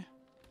tree?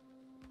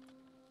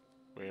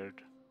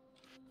 Weird.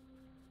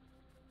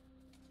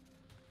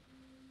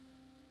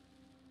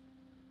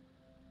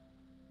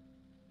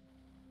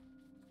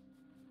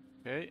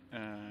 Okay,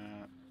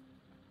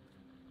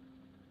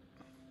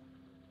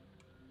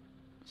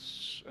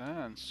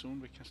 and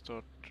soon we can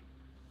start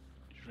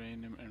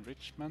uranium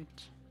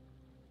enrichment.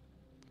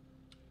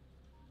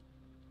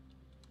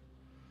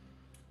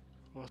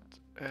 What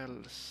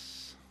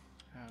else?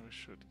 Yeah, we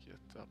should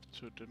get up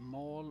to the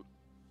mall.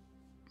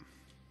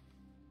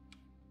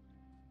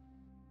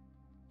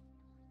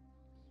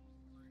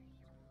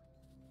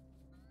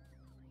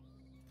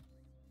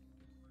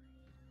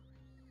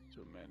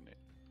 Too many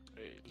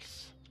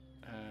rails.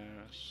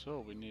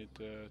 So we need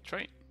a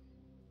train.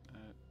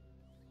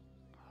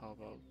 How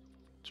about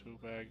 2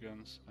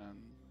 wagons and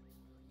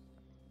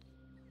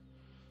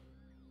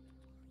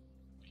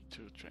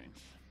 2 trains?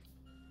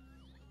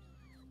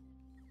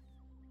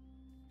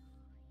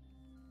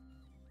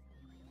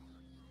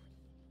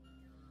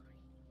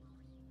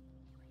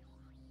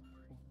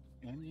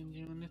 Engine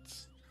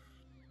units.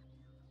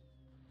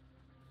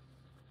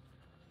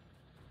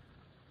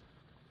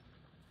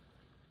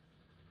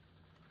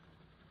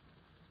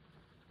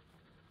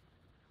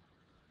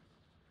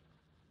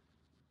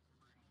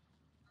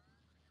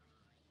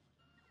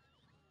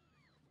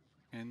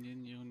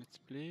 Engine units,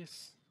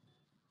 please.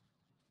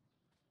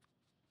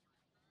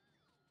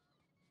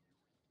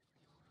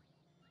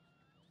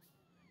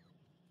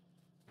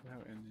 We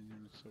have engine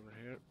units over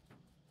here.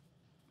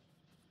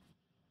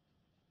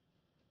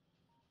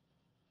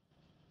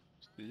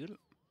 Steel.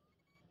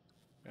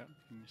 Yeah,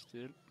 give me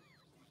steel.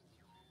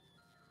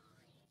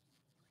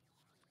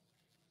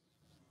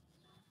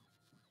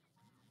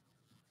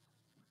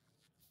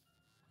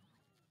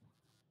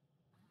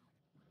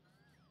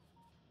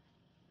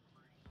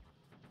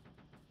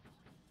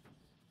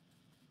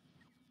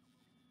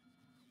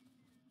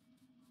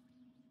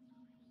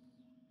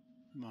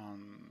 Come on.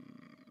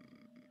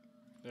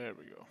 There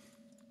we go.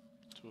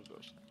 2 of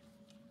those.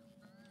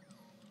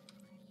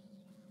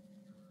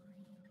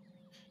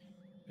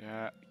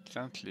 Yeah,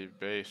 can't leave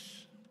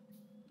base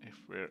if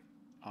we're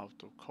out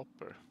of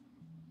copper.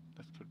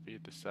 That could be a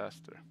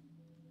disaster,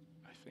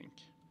 I think.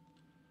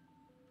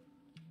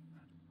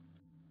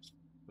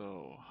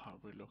 So, how are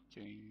we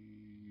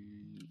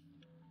looking?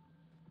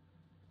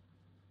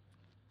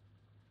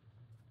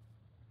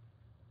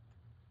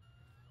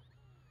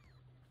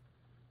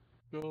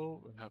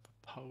 Go, we have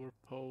a power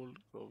pole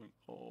going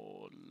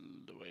all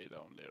the way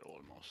down there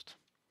almost.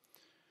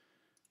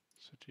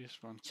 So this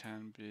one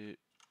can be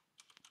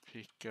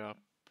pick up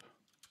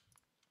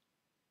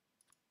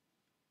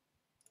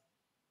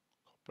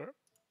copper.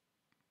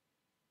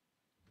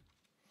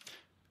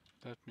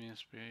 That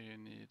means we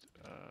need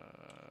a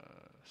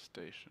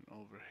station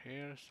over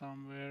here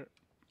somewhere.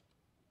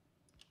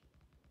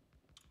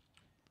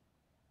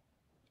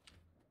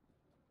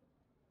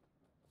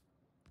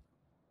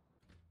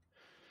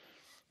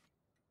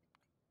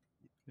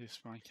 This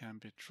one can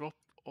be drop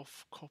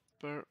off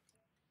copper.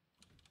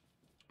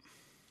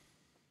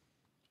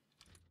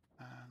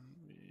 And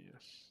we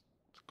just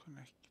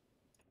connect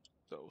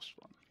those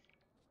one.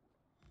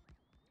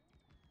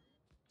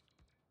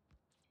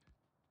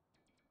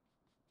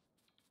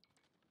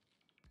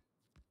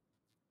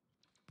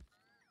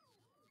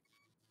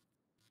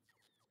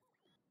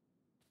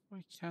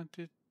 Why can't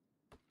it?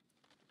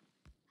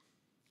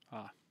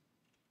 Ah.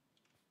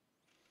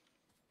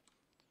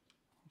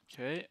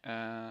 Okay,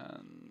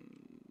 and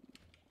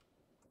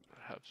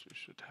perhaps we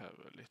should have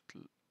a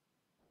little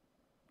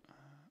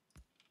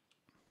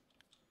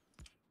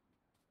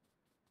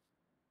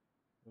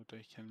so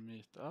they can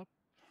meet up.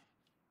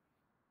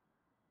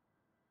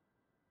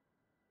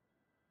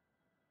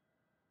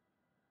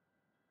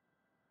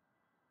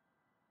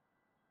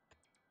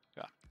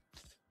 Yeah,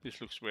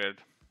 this looks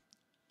weird,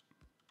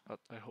 but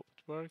I hope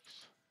it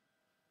works.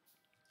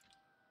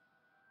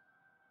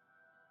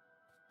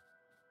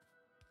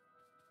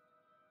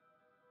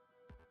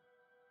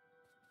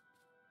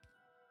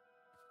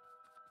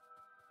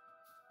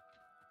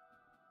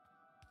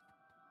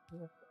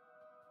 Yeah.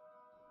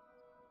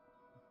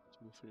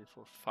 2, 3,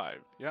 4, 5.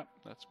 Yeah,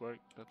 that's work.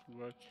 That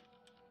will work.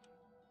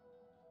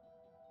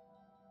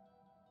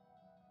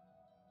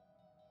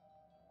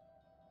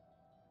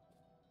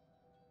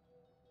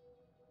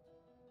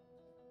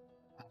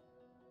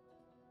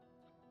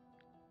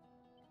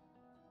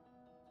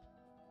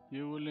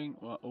 Fueling.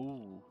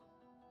 Oh,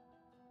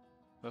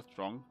 that's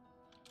wrong.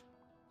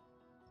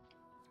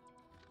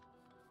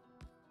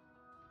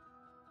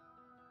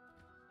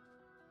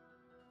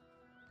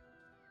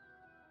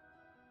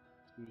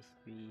 2,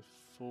 3,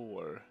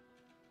 4.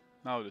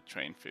 Now the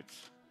train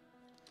fits.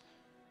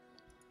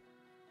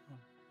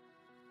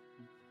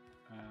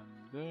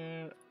 And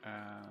there,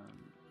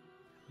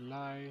 and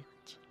light,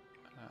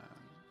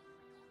 and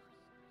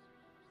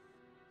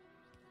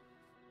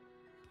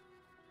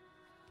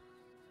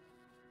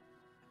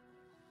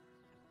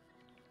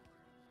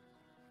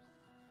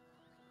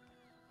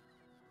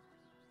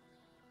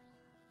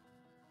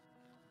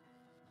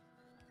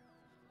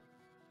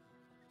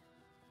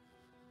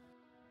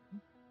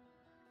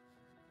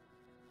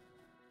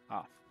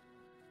ah.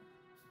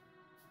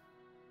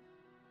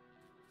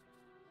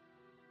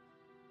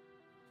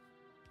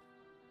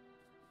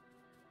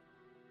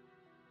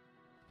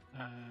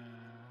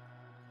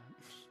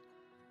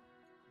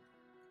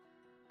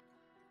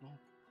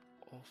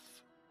 Drop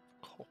off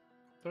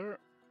copper.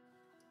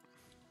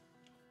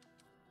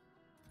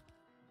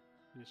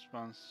 This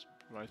one's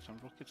provide some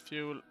rocket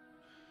fuel.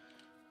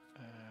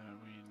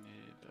 We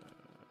need a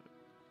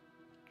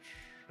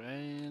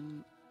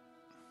train,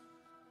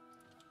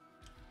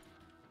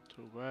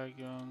 2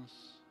 wagons,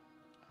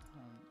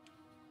 and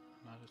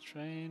another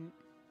train.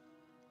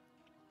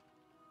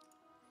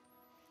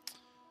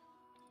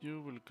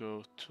 You will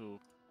go to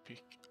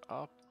pick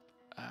up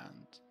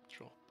and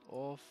drop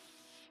off.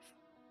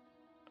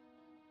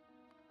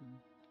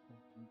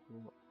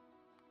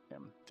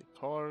 Empty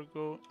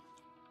cargo.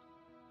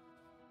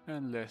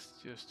 And let's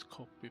just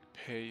copy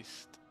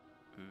paste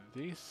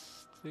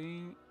this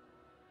thing.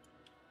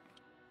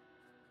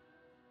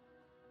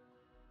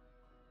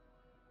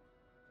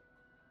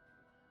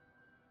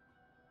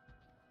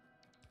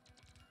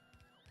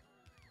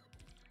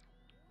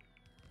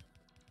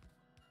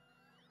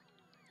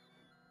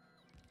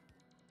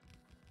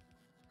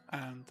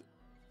 And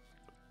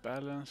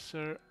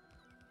balancer.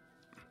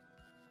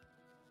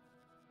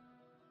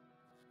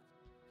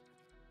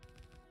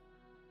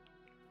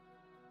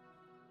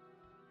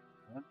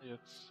 And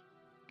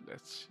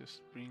let's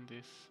just bring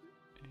this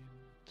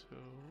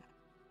into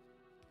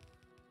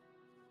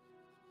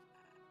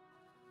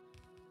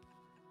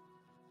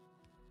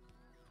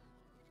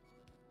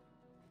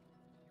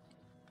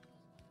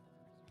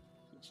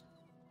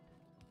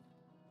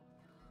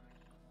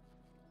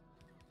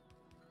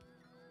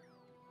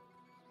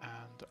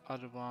and the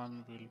other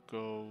one will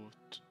go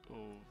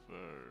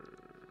over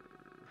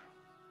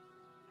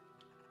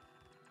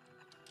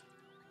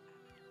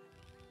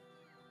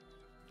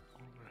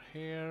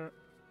here.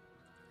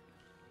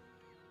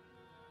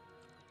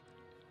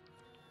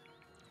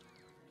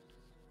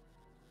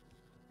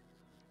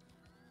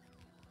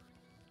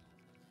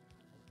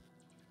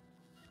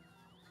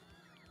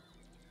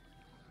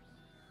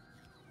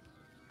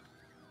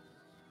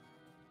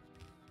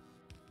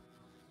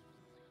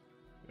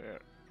 There.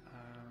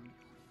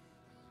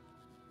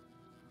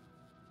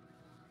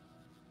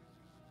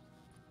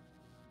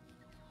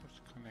 Let's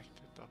connect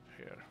it up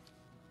here.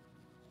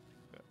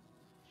 There.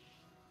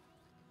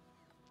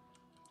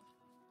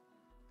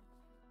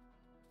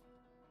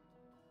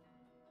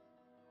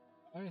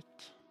 Right.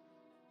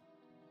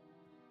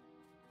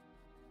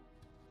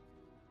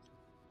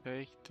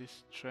 Take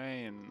this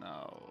train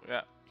now.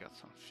 Yeah, got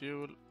some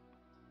fuel.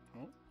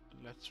 Oh,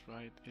 let's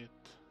ride it.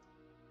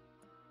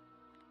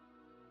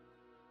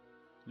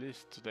 At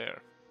least to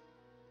there.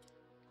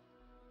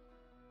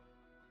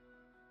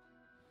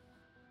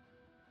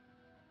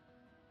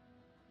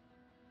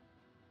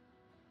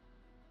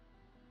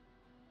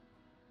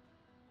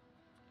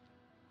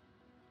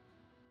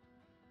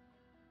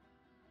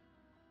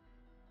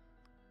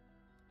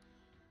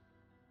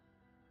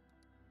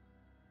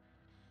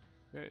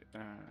 Okay,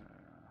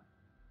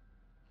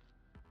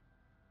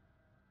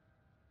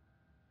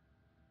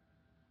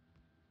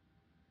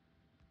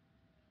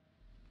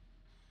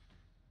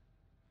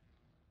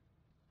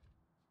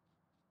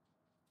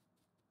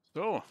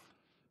 so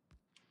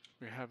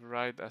we have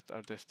arrived at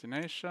our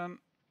destination.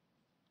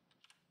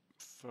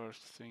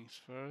 First things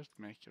first,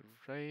 make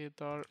a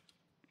radar.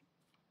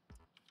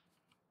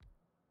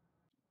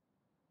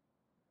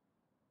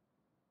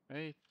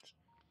 Wait.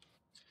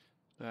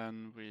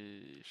 Then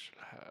we should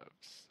have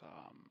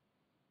some.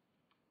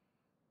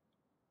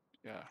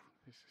 Yeah,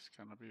 this is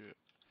gonna be a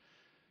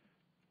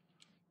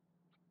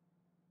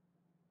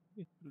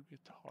little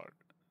bit hard.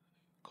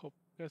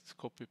 Let's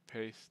copy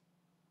paste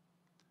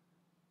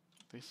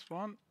this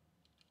one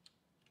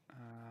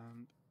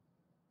and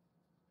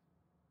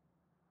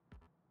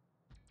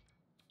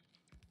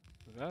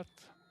that.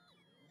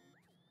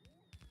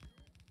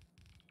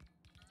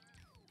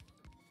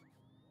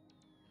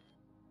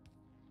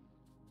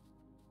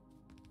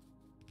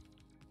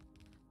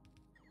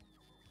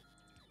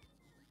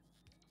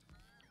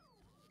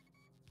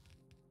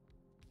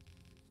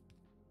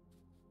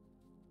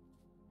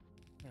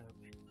 There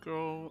we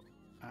go,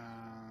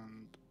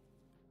 and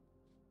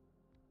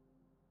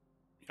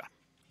yeah,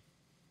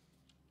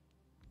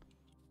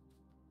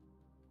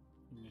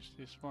 finish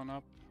this one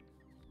up.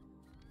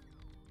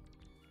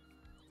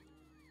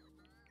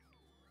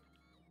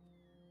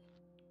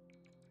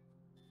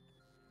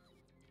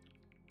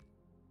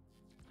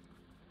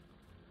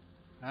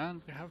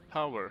 And we have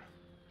power.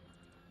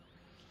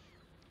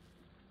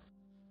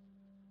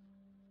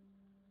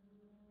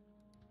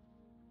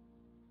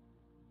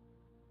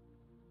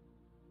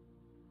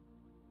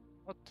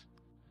 What?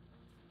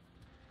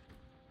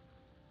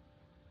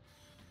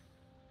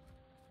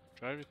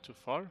 Drive it too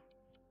far?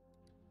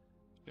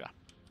 Yeah.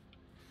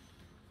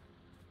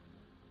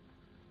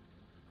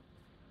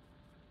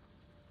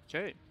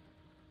 Okay.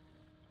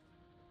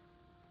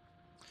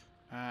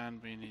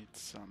 And we need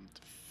some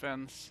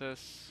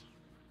defenses.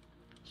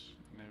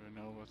 You never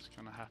know what's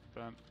gonna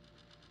happen.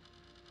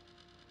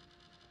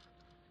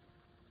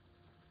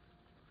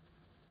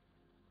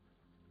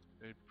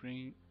 They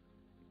bring...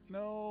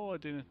 No, I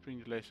didn't bring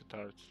the laser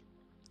turrets.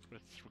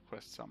 Let's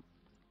request some.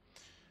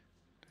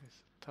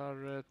 Laser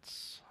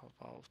turrets, how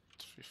about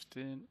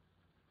 15?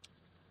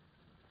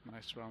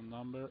 Nice round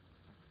number.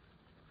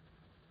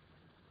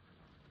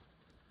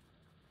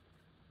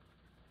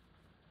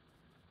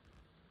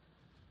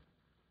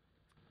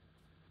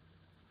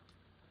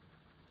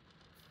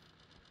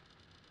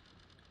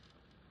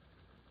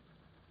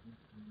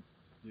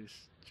 This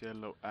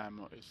yellow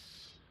ammo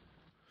is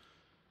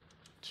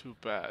too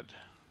bad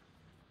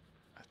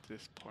at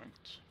this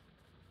point.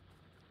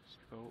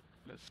 So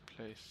let's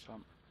place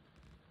some.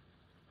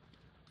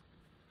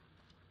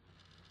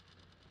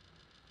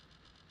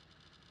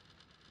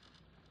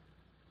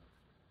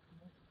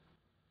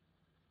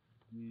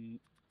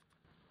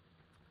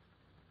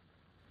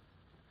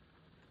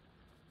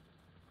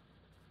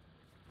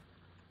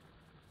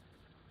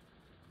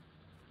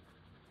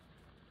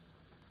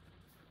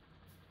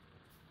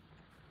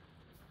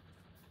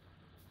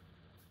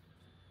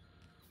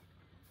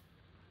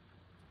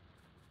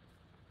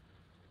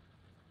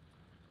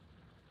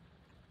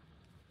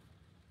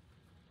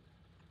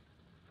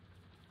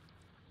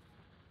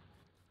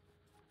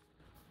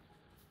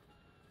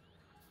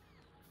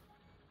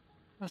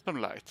 And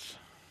some lights.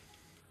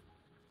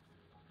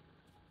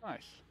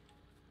 Nice.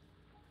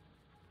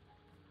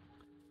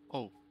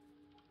 Oh,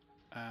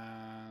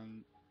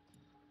 and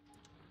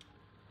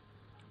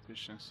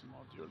efficiency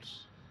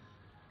modules.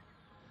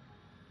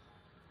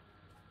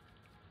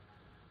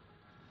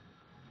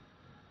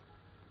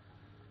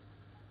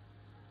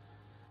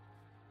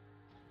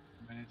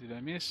 How many did I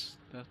miss?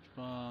 That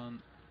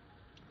one,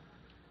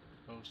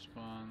 those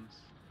ones.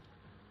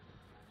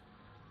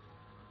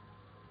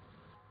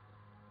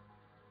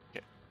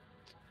 Okay,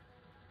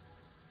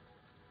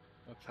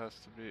 that has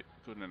to be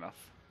good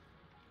enough.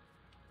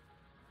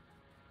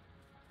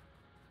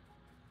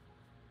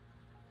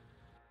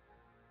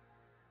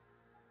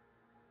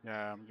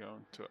 Yeah, I'm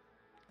going to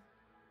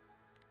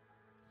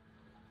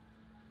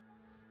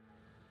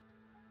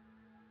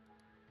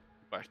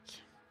back.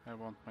 I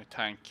want my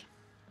tank.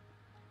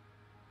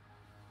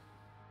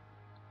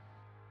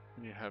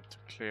 We have to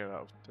clear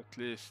out at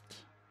least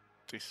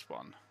this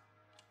one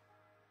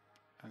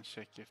and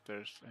check if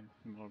there's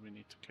anything more we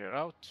need to clear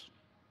out.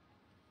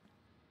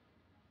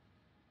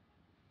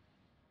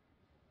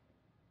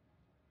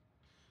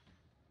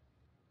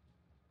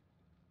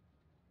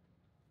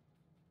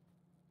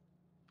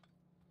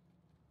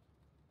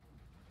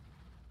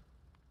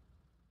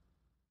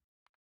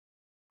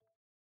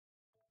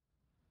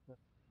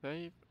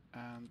 Save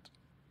and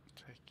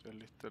take a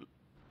little.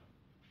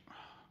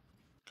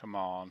 Come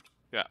on.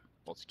 Yeah,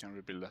 bots can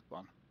rebuild that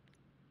one.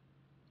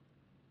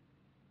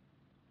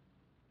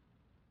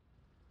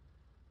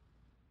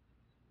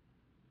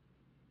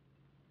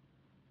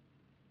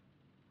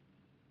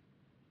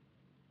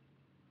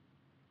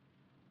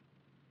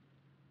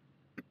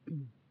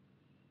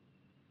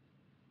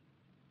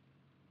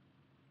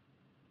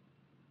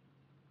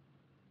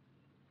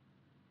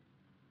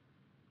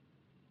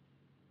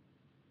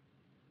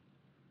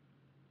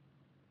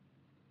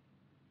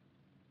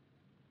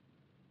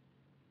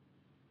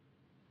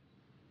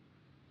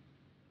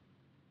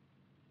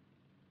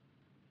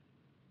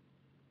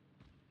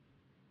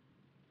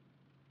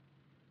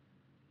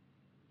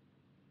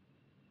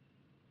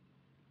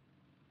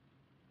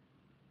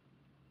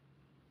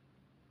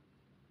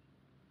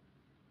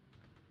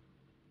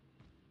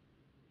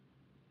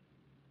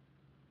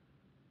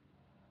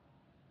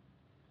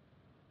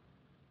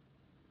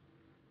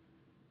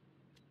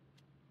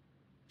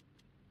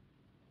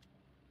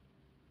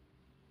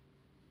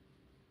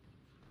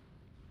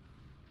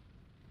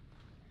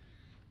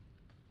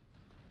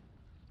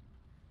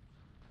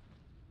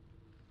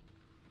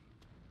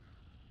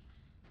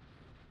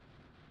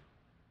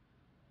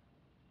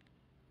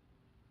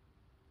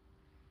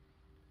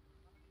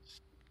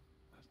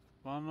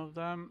 One of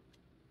them.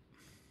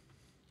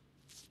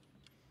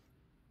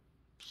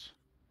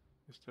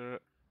 Is there a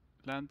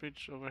land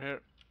bridge over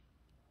here?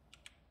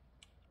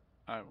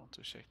 I want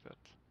to check that.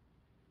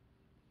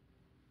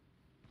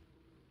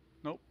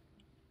 Nope.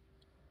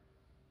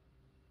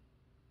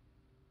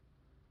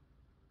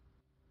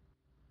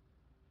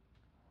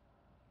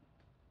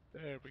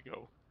 There we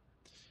go.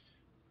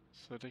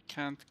 So they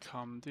can't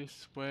come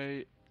this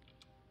way.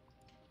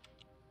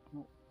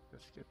 Oh,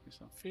 let's get me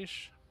some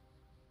fish.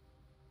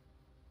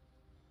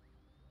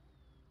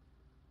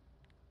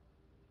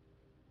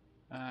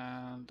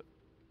 And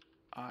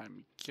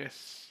I'm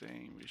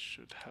guessing we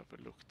should have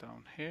a look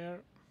down here.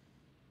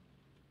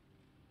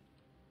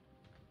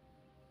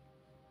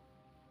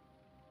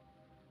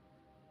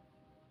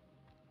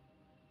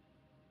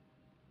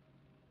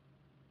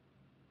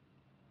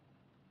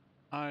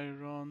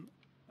 Iron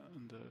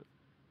and the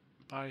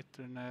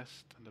biter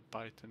nest and the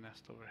biter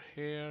nest over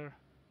here.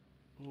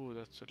 Oh,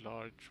 that's a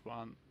large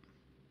one.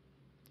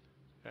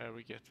 There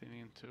we're getting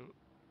into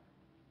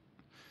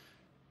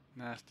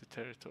nasty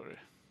territory.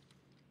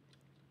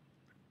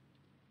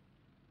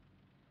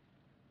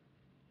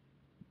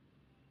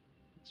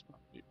 This one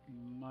we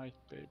might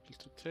be able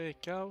to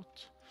take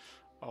out.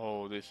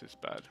 Oh, this is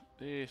bad.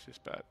 This is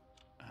bad.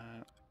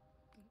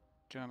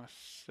 Gonna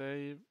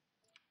save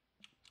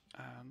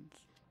and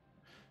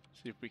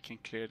see if we can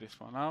clear this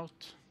one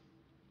out.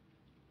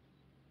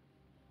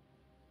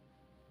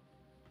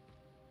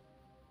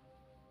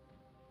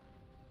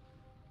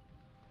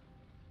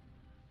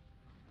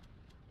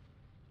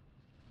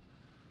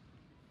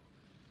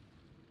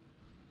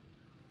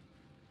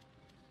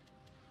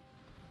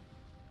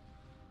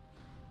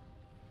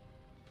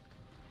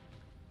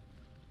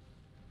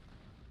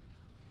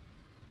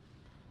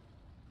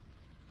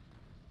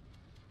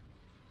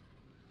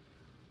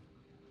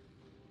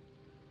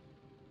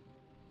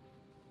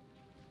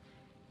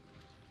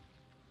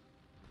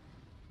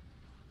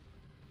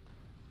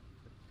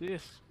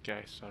 These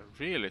guys are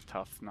really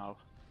tough now.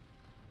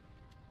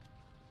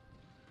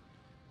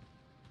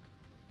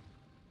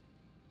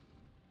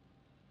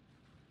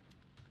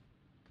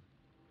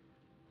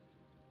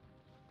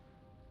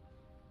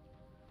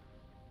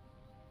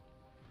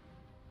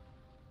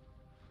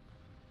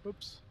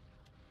 Oops.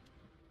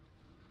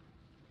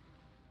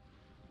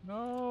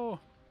 No!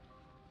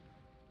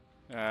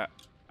 Yeah,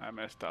 I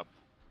messed up.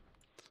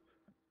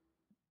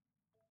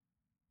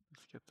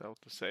 Let's get out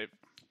the save.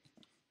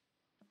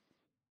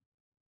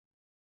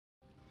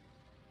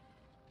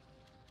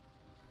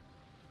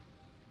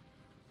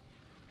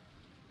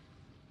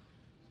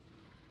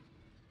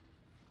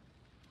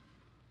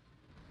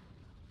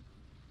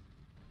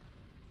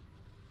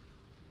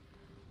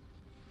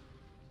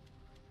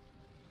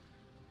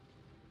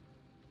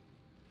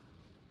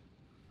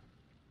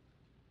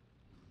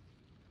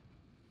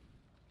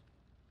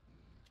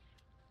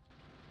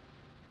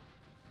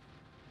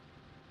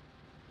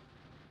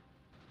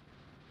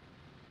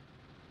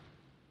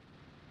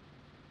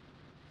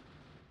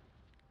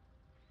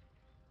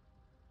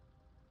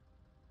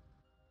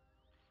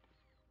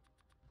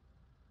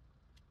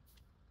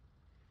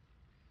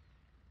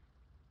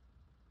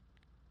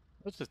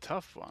 That's a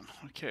tough one.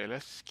 Okay,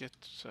 let's get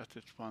at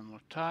it one more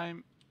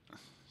time.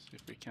 See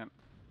if we can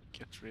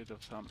get rid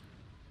of some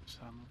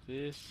of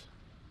these.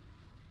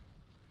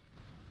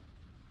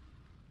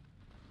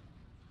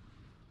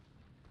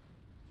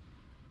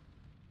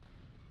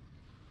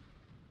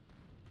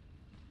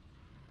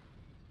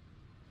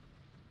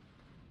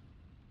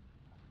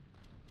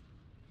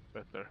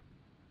 Better.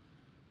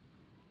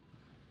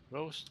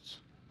 Roast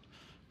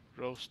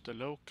the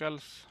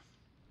locals.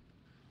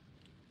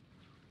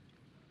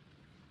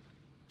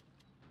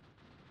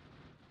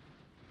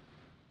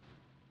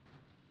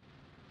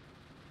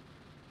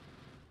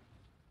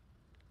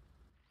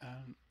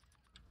 And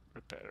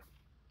repair.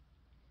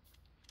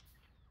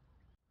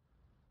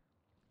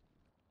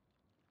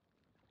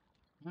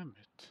 Damn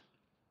it.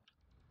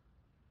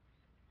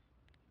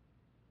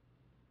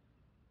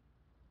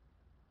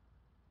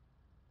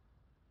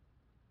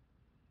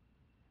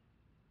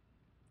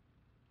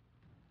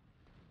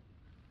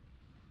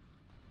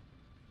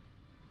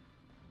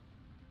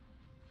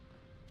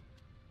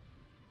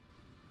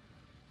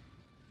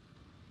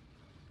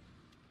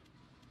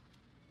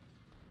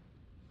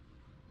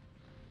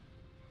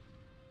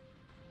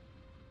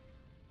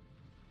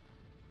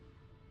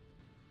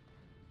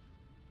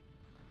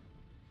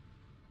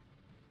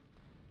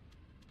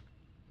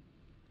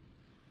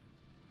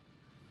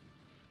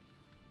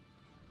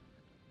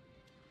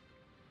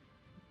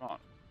 Come on,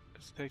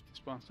 let's take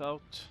these ones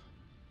out.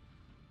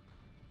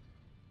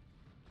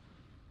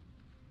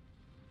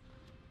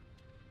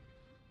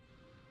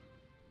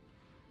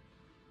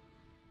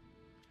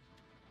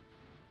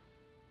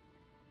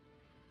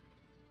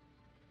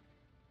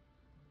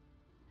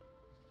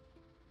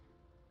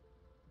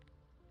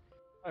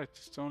 Right,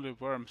 it's only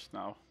worms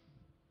now.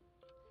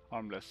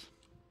 Harmless.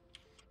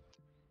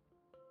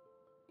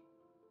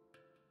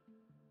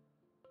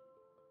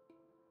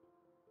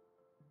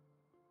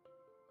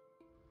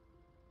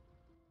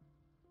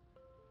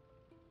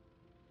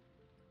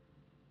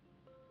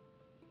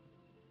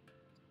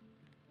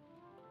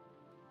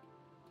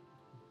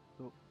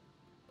 So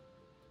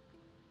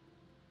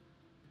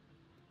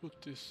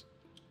put this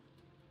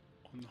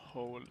on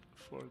hold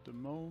for the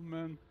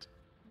moment.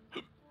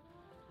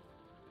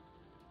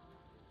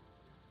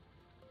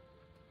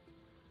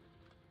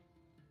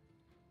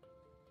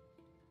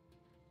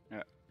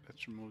 Yeah,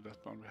 let's remove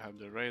that one. We have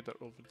the radar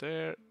over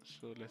there,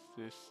 so let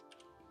this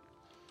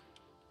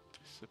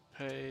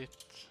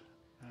dissipate.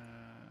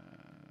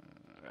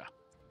 Yeah,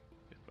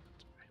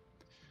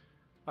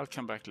 I'll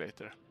come back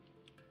later.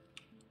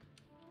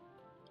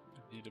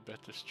 I need a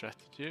better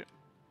strategy.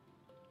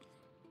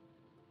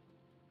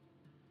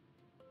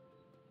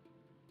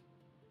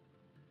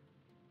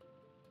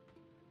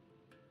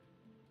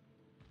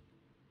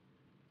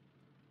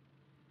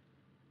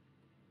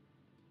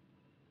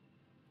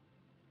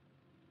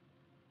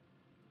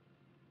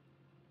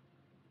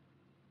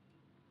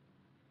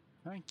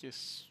 Tank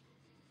is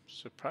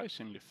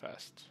surprisingly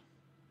fast.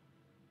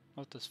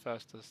 Not as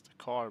fast as the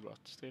car, but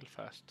still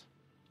fast.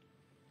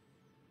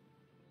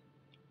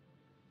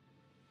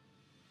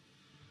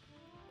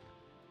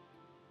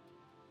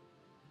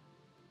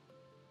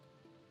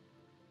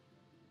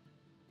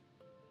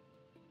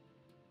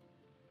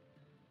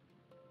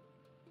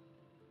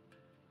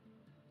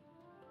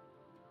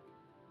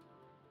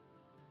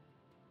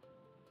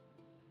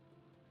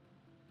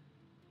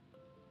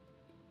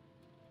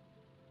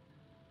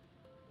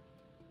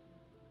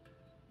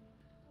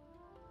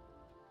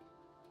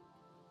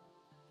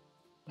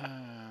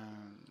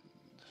 And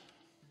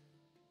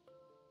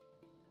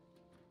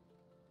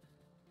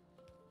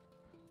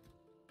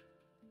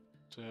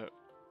the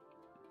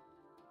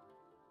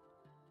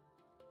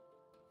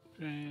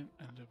train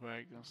and the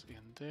wagons in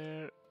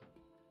there.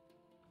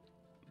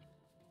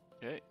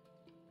 Okay.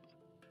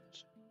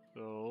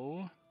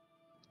 So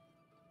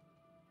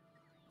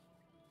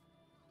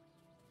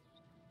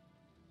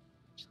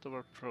most of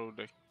our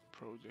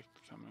project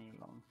coming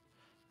along.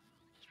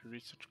 To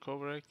research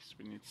Covarex,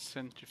 we need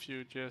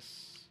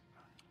centrifuges.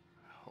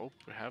 I hope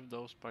we have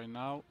those by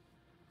now.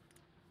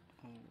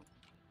 Oh.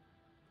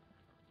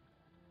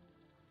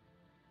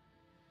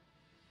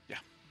 Yeah.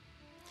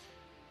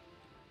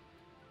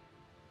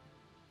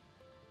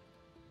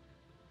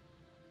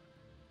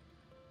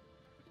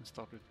 We can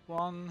start with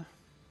one.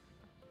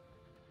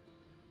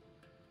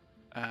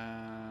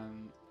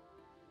 And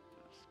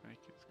let's make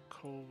it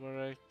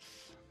Covarex.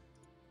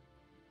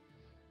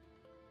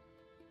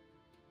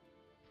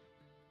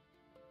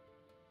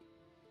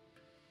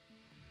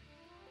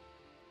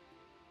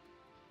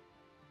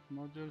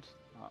 Modules.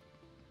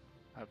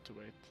 I have to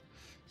wait.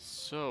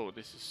 So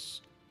this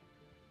is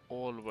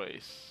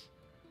always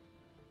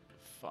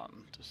fun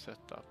to set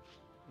up.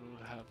 We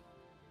will have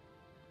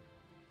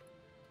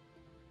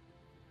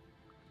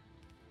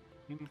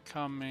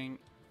incoming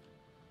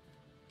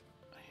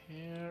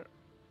here.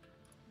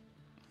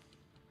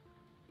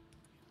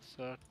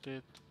 Insert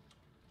it.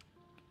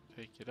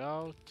 Take it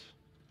out.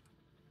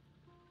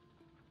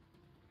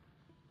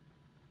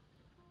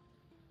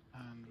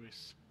 And we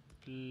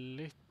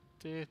split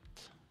it.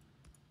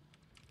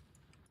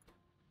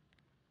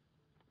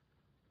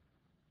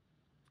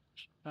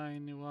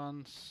 Shiny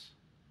ones.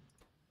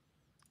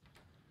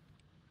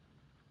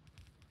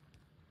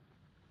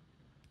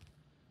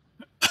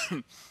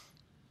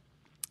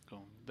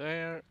 Going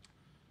there.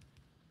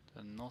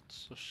 The not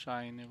so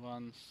shiny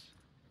ones.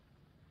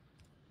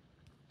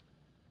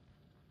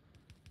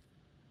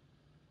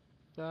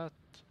 That.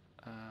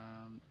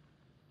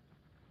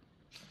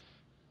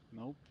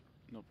 Nope.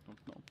 Nope, nope,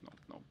 nope, nope,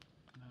 nope.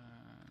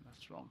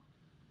 That's wrong.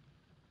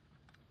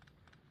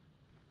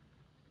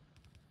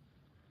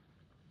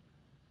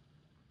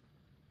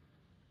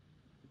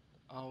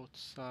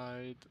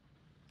 Outside.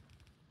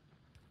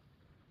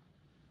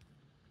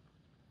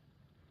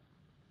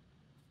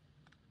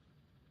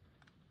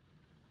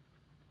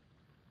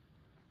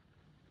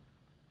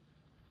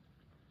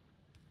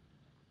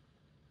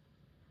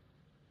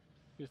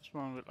 This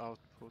one will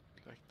output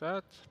like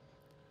that.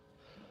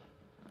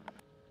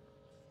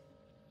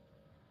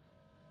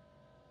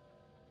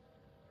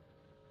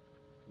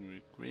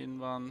 Green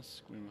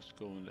ones, green must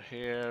go in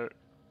here,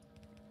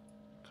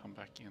 come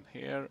back in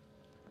here.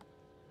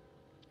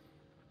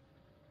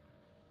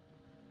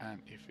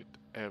 And if it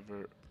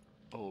ever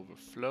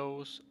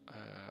overflows,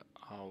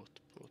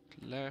 output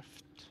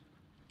left.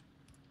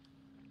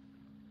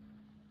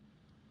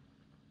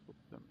 Put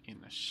them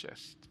in a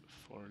chest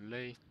for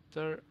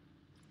later.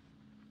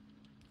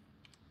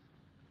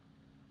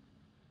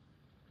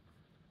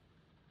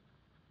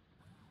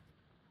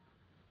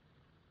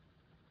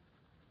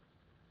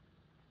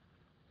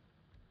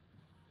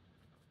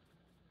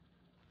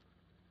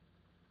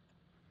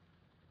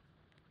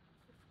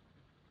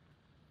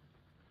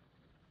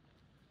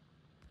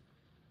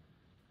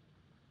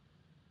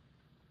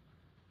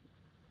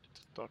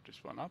 Start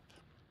this one up.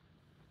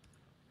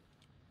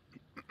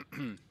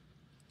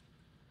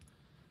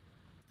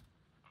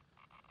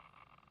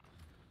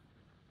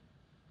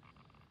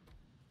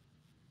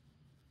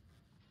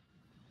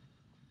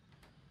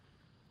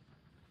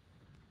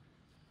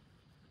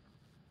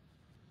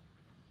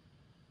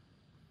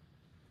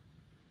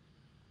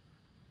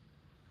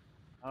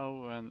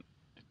 Now when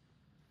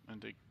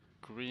the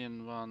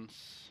green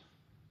ones,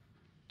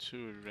 2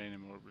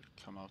 uranium ore will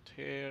come out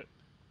here,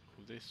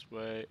 go this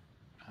way,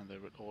 and they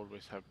will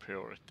always have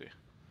priority.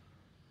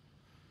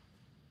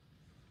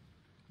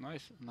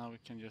 Nice, now we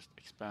can just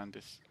expand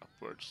this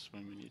upwards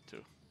when we need to.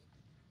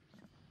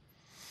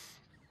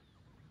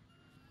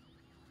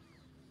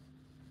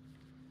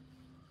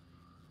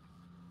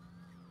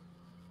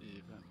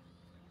 Even.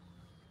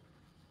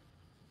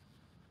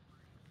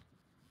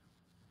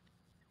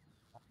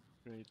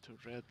 Upgrade to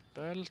red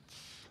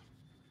belts.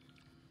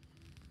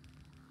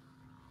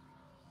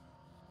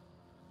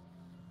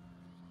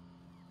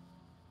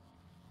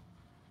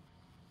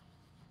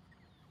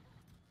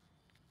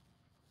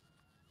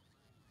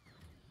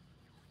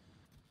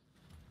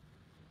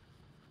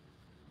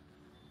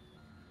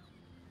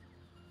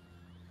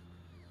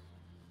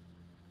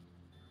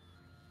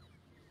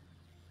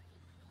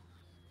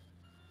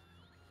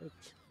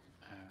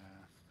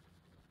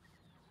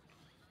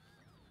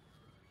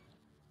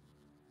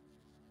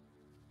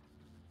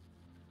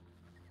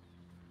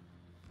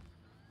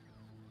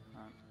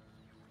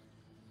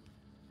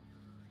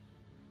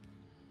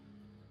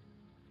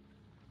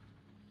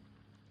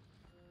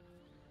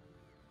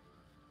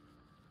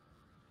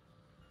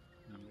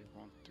 And we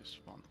want this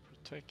one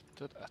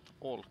protected at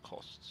all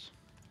costs.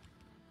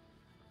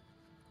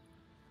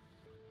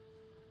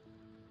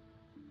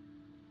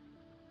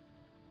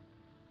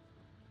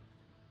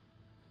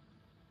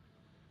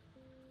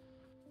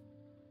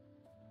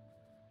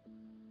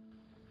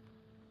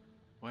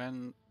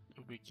 When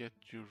do we get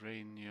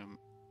uranium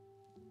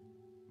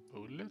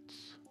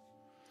bullets?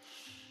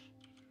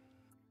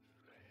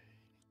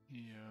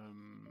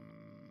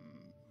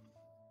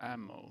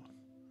 Ammo.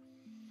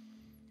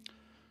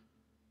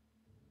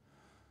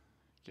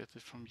 Get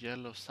it from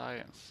Yellow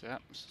Science, yeah,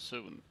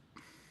 soon.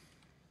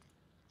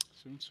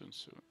 Soon. So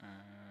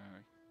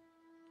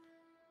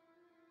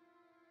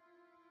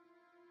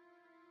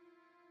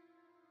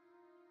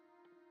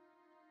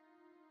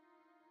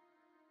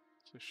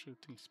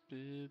shooting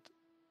speed.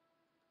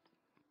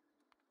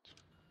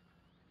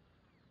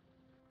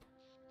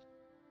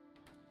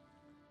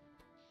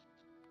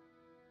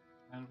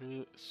 And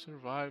we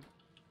survive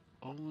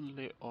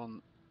only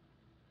on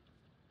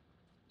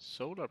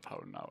solar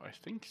power now, I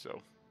think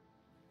so.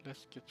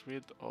 Let's get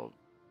rid of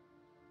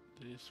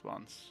these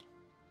ones.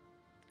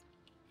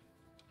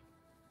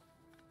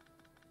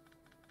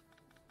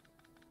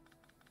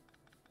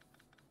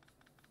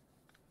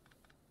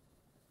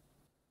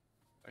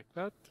 Like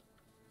that.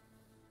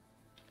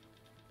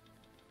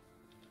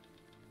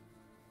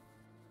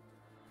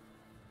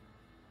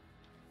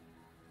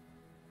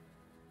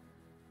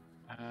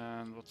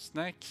 And what's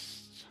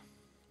next?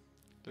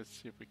 Let's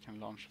see if we can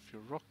launch a few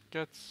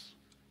rockets.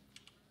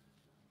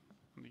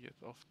 We get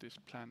off this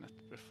planet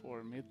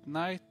before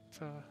midnight.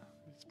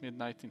 It's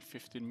midnight in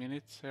 15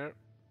 minutes here.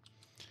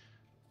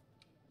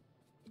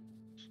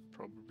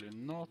 Probably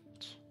not.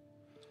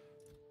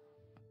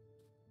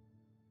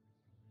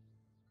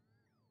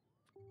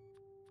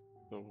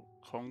 So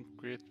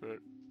concrete, we're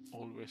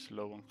always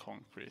low on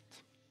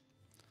concrete.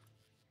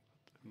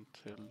 But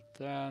until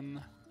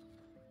then,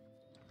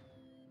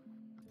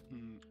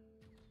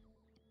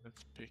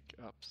 let's pick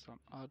up some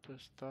other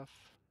stuff.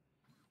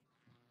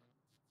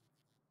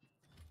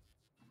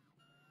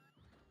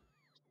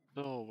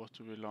 So what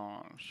do we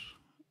launch?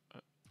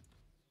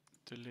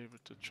 Deliver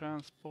to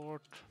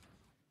transport.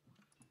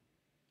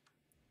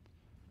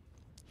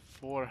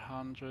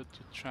 400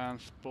 to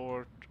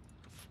transport.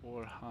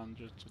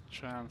 400 to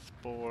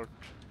transport.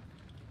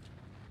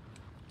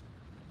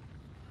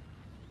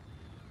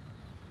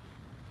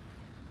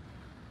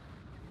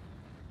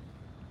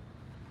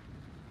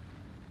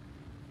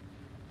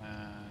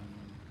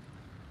 And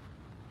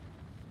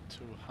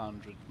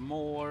 200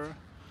 more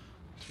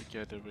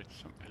together with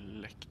some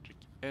electric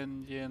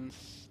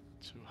engines.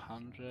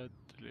 200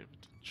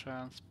 delivered to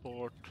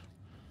transport.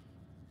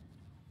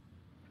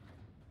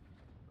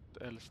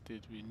 What else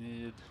did we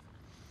need?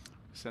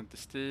 We sent the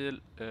steel.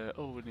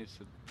 Oh, we need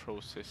some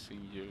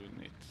processing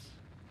units.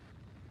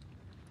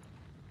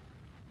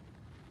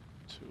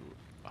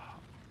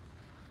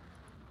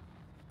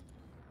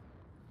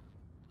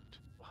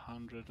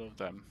 200 of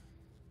them.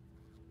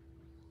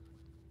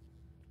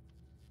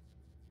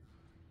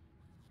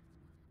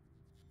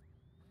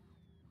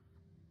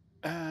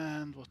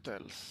 And what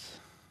else?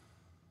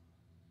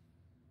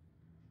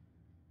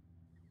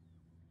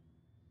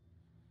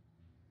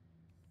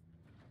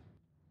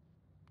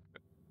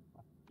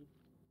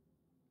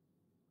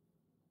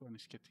 One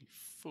is getting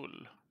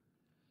full.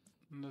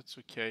 And that's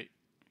okay.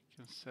 We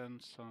can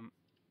send some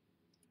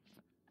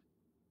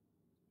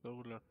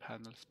solar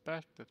panels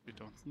back that we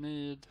don't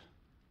need.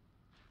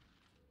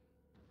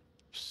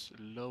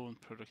 Loan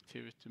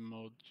productivity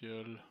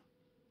module.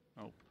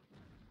 Nope.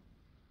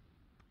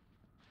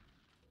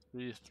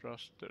 3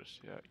 thrusters.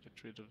 Yeah,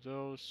 get rid of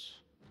those.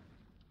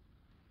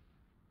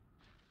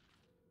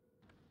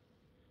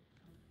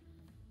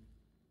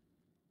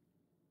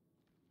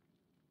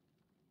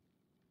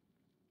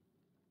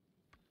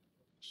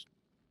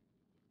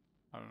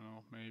 I don't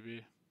know,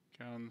 maybe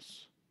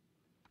guns.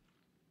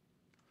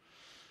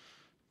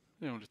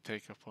 They only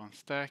take up 1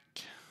 stack.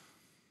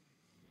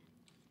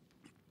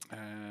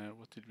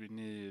 What did we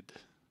need?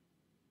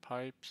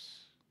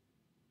 Pipes.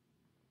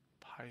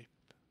 Pipe.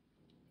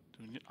 Do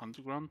we need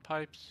underground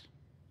pipes?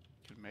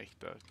 We can make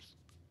those.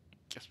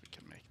 Guess we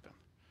can make them.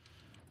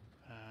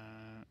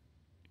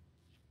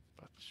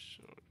 But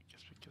sure,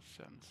 guess we can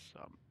send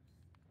some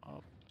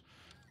up.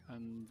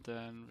 And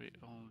then we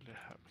only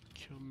have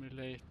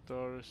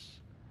accumulators.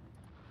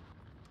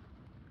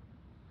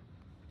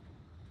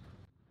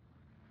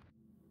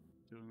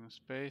 Doing a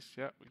space,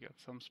 yeah, we got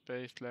some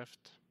space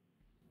left.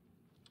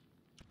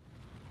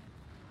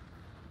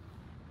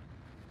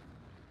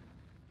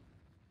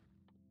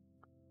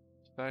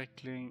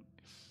 Cycling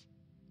is,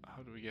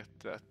 how do we get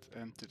that?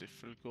 Entity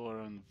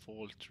Fulgoran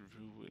Vault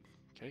Ruin.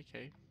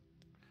 Okay.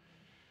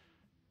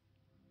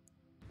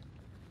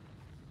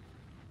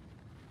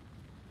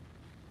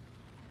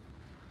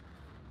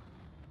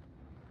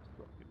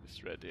 Rocket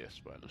is ready as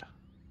well.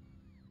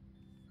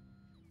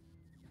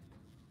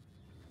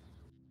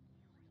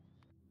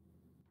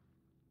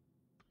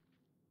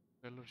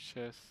 Yellow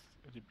chest,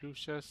 any blue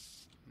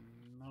chests?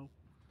 Nope.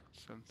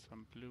 Send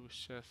some blue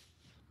chests.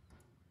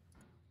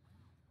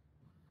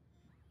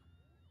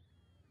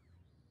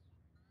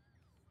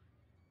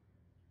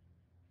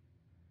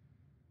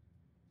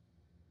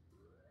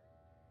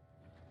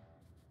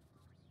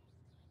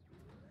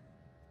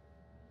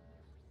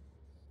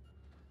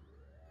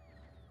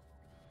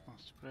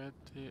 Almost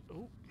ready.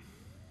 Oh!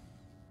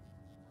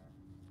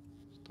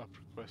 Stop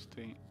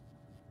requesting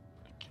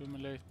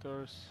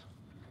accumulators.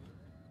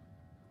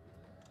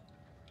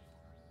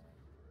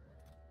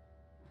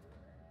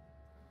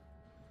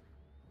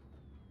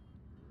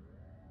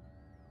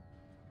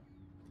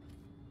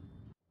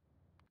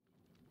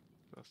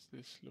 Does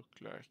this look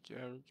like?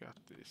 Yeah, we got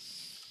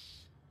this.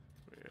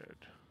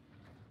 Weird.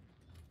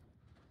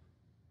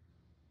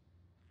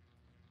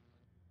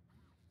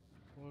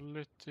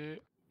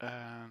 Quality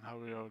and how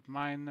we are with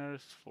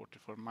miners.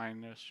 44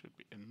 miners should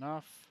be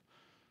enough.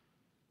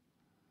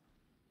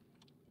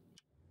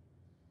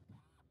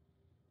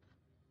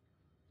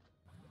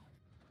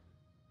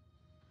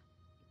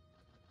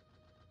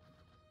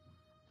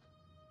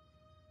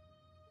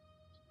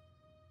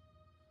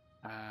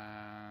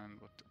 And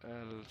what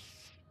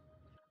else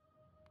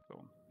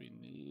don't we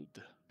need?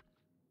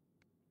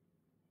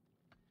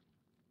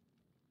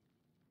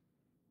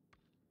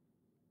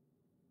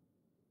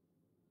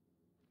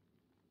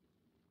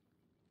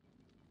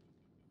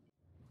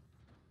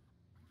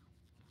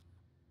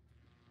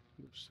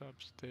 Two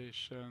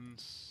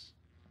substations,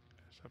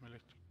 some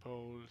electric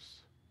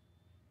poles.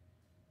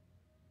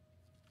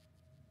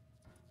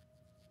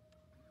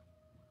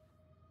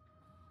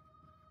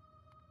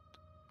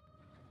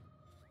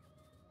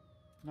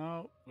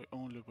 Now we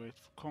only wait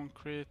for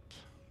concrete.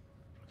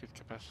 Rocket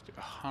capacity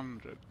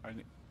 100.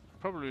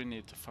 Probably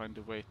need to find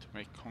a way to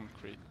make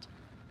concrete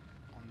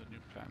on the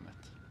new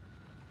planet.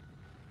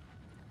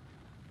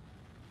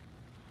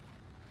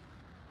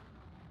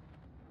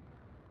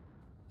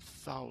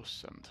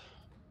 1,000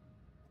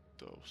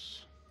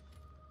 those.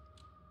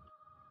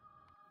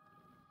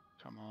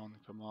 Come on,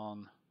 come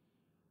on.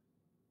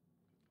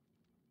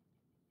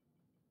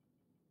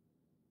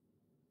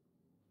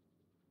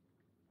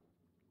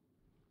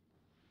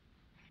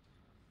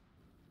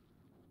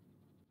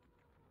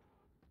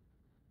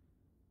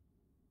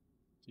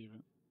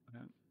 Even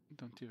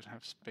don't even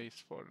have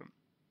space for them.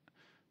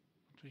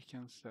 But we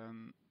can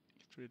then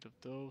get rid of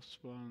those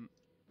one.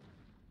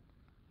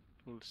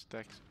 Full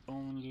stacks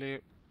only.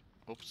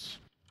 Oops.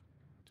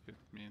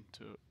 Didn't mean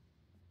to.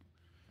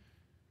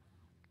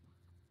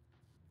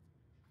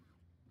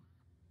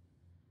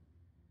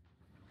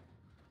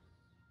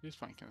 This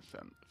one can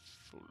send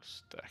a full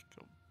stack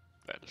of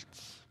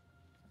belts.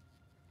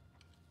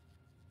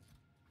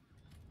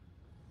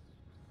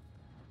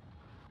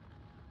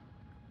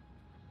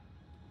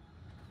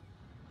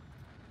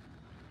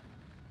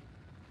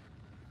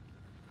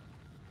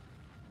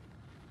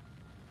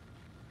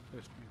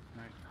 This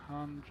makes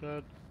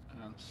 900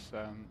 and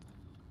send.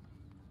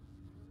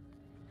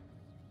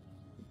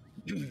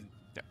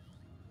 Yeah.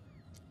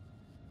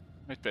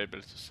 Might be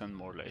able to send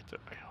more later,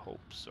 I hope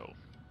so.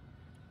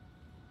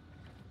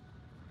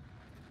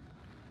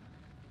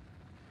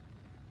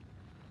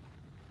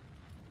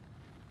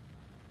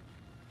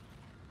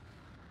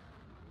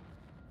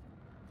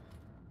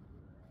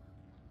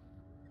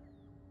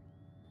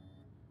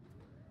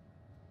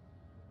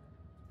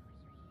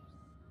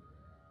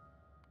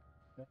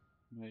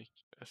 Make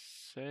a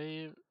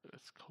save.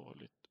 Let's call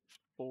it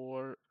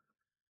 4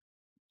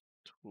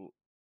 to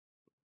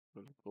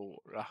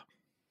Fulgora.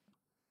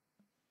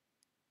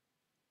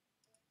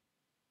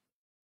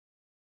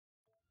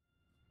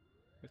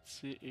 Let's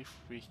see if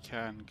we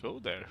can go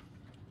there.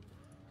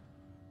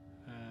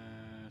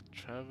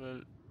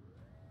 Travel.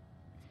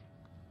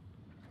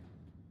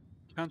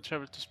 Can't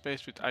travel to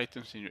space with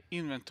items in your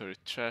inventory,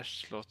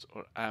 trash slots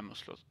or ammo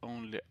slots.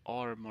 Only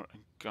armor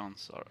and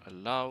guns are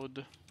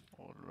allowed.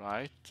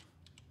 Alright.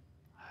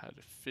 I had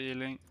a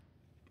feeling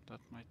that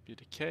might be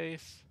the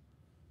case.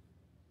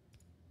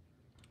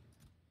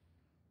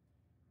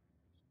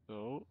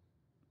 So,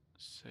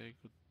 say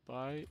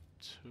goodbye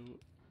to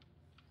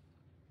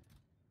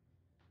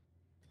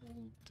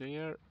all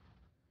there.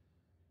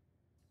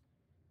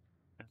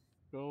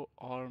 Go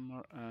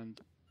armor and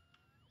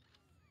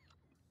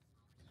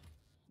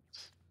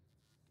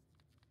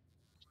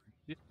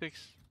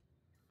statistics.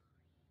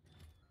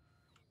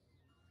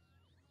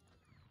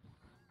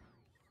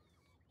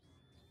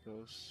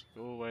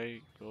 Go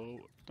away, go.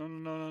 No,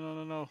 no, no, no, no,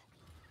 no, no.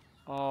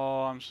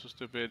 Oh, I'm so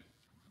stupid.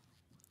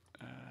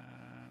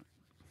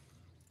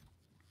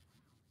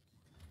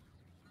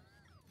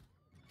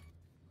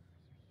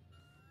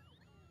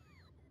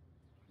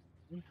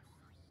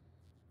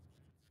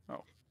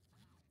 Oh.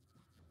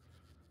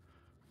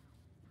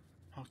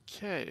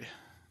 Okay.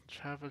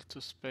 Travel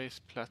to space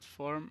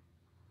platform.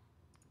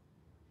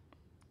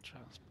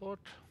 Transport.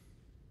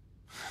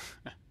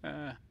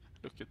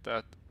 Look at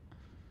that.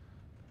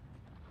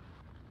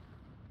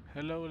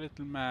 Hello,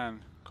 little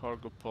man.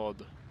 Cargo pod.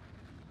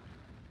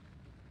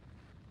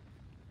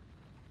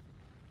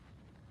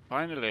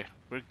 Finally,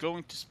 we're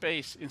going to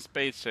space in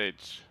Space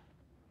Age.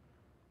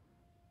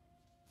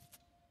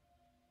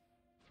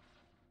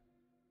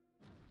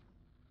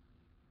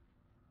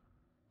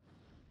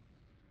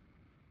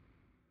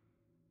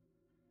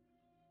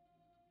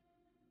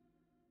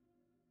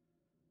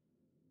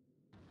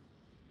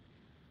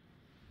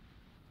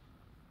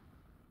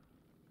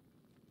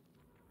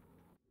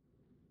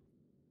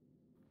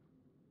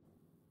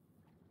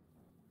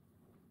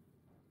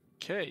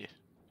 Okay,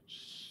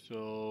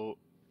 so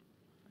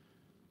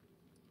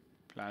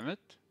planet.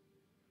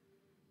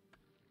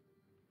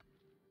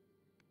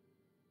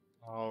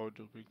 How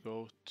do we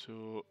go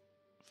to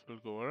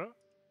Fulgora?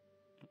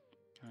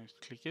 Can I just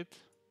click it?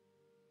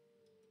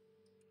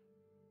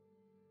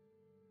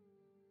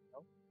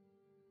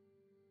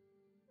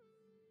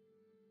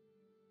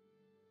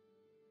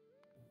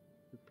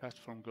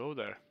 platform go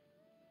there?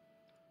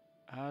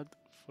 Add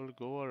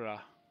Fulgora.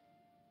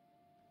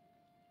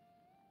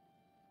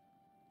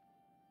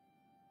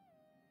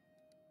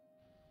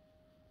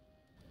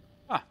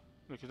 Ah,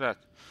 look at that.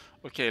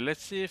 Okay,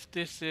 let's see if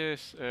this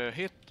is a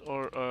hit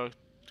or a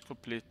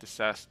complete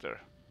disaster.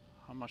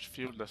 How much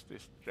fuel does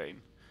this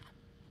drain?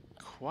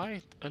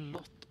 Quite a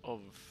lot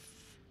of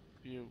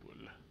fuel.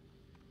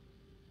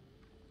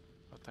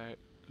 But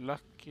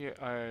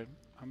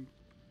I'm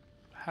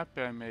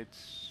happy I made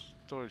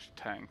storage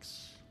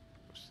tanks.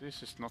 Because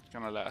this is not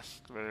gonna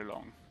last very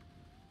long.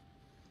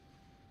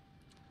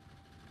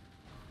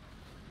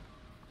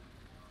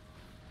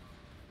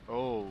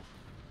 Oh.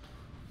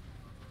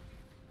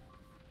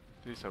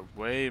 These are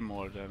way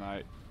more than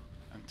I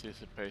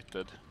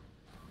anticipated.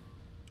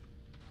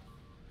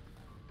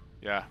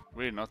 Yeah,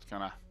 we're not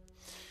gonna.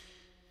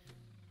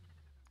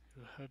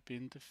 You have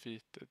been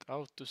defeated.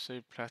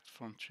 Autosave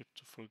platform trip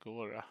to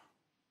Fulgora.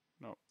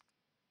 No.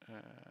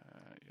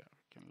 Yeah,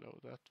 we can load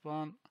that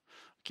one.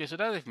 Okay, so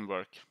that didn't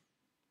work.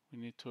 We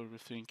need to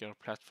rethink our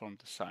platform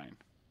design.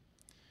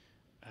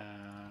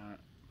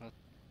 But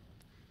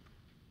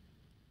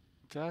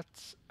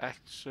that's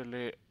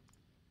actually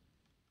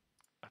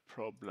a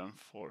problem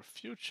for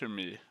future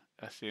me,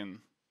 as in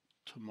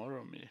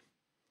tomorrow me.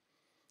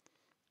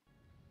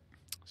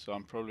 So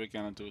I'm probably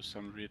gonna do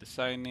some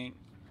redesigning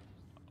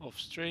off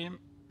stream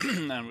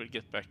and we'll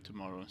get back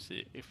tomorrow and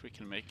see if we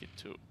can make it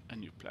to a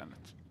new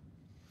planet.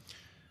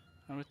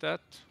 And with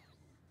that,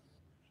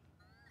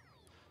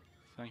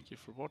 thank you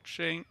for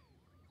watching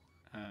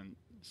and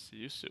see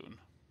you soon.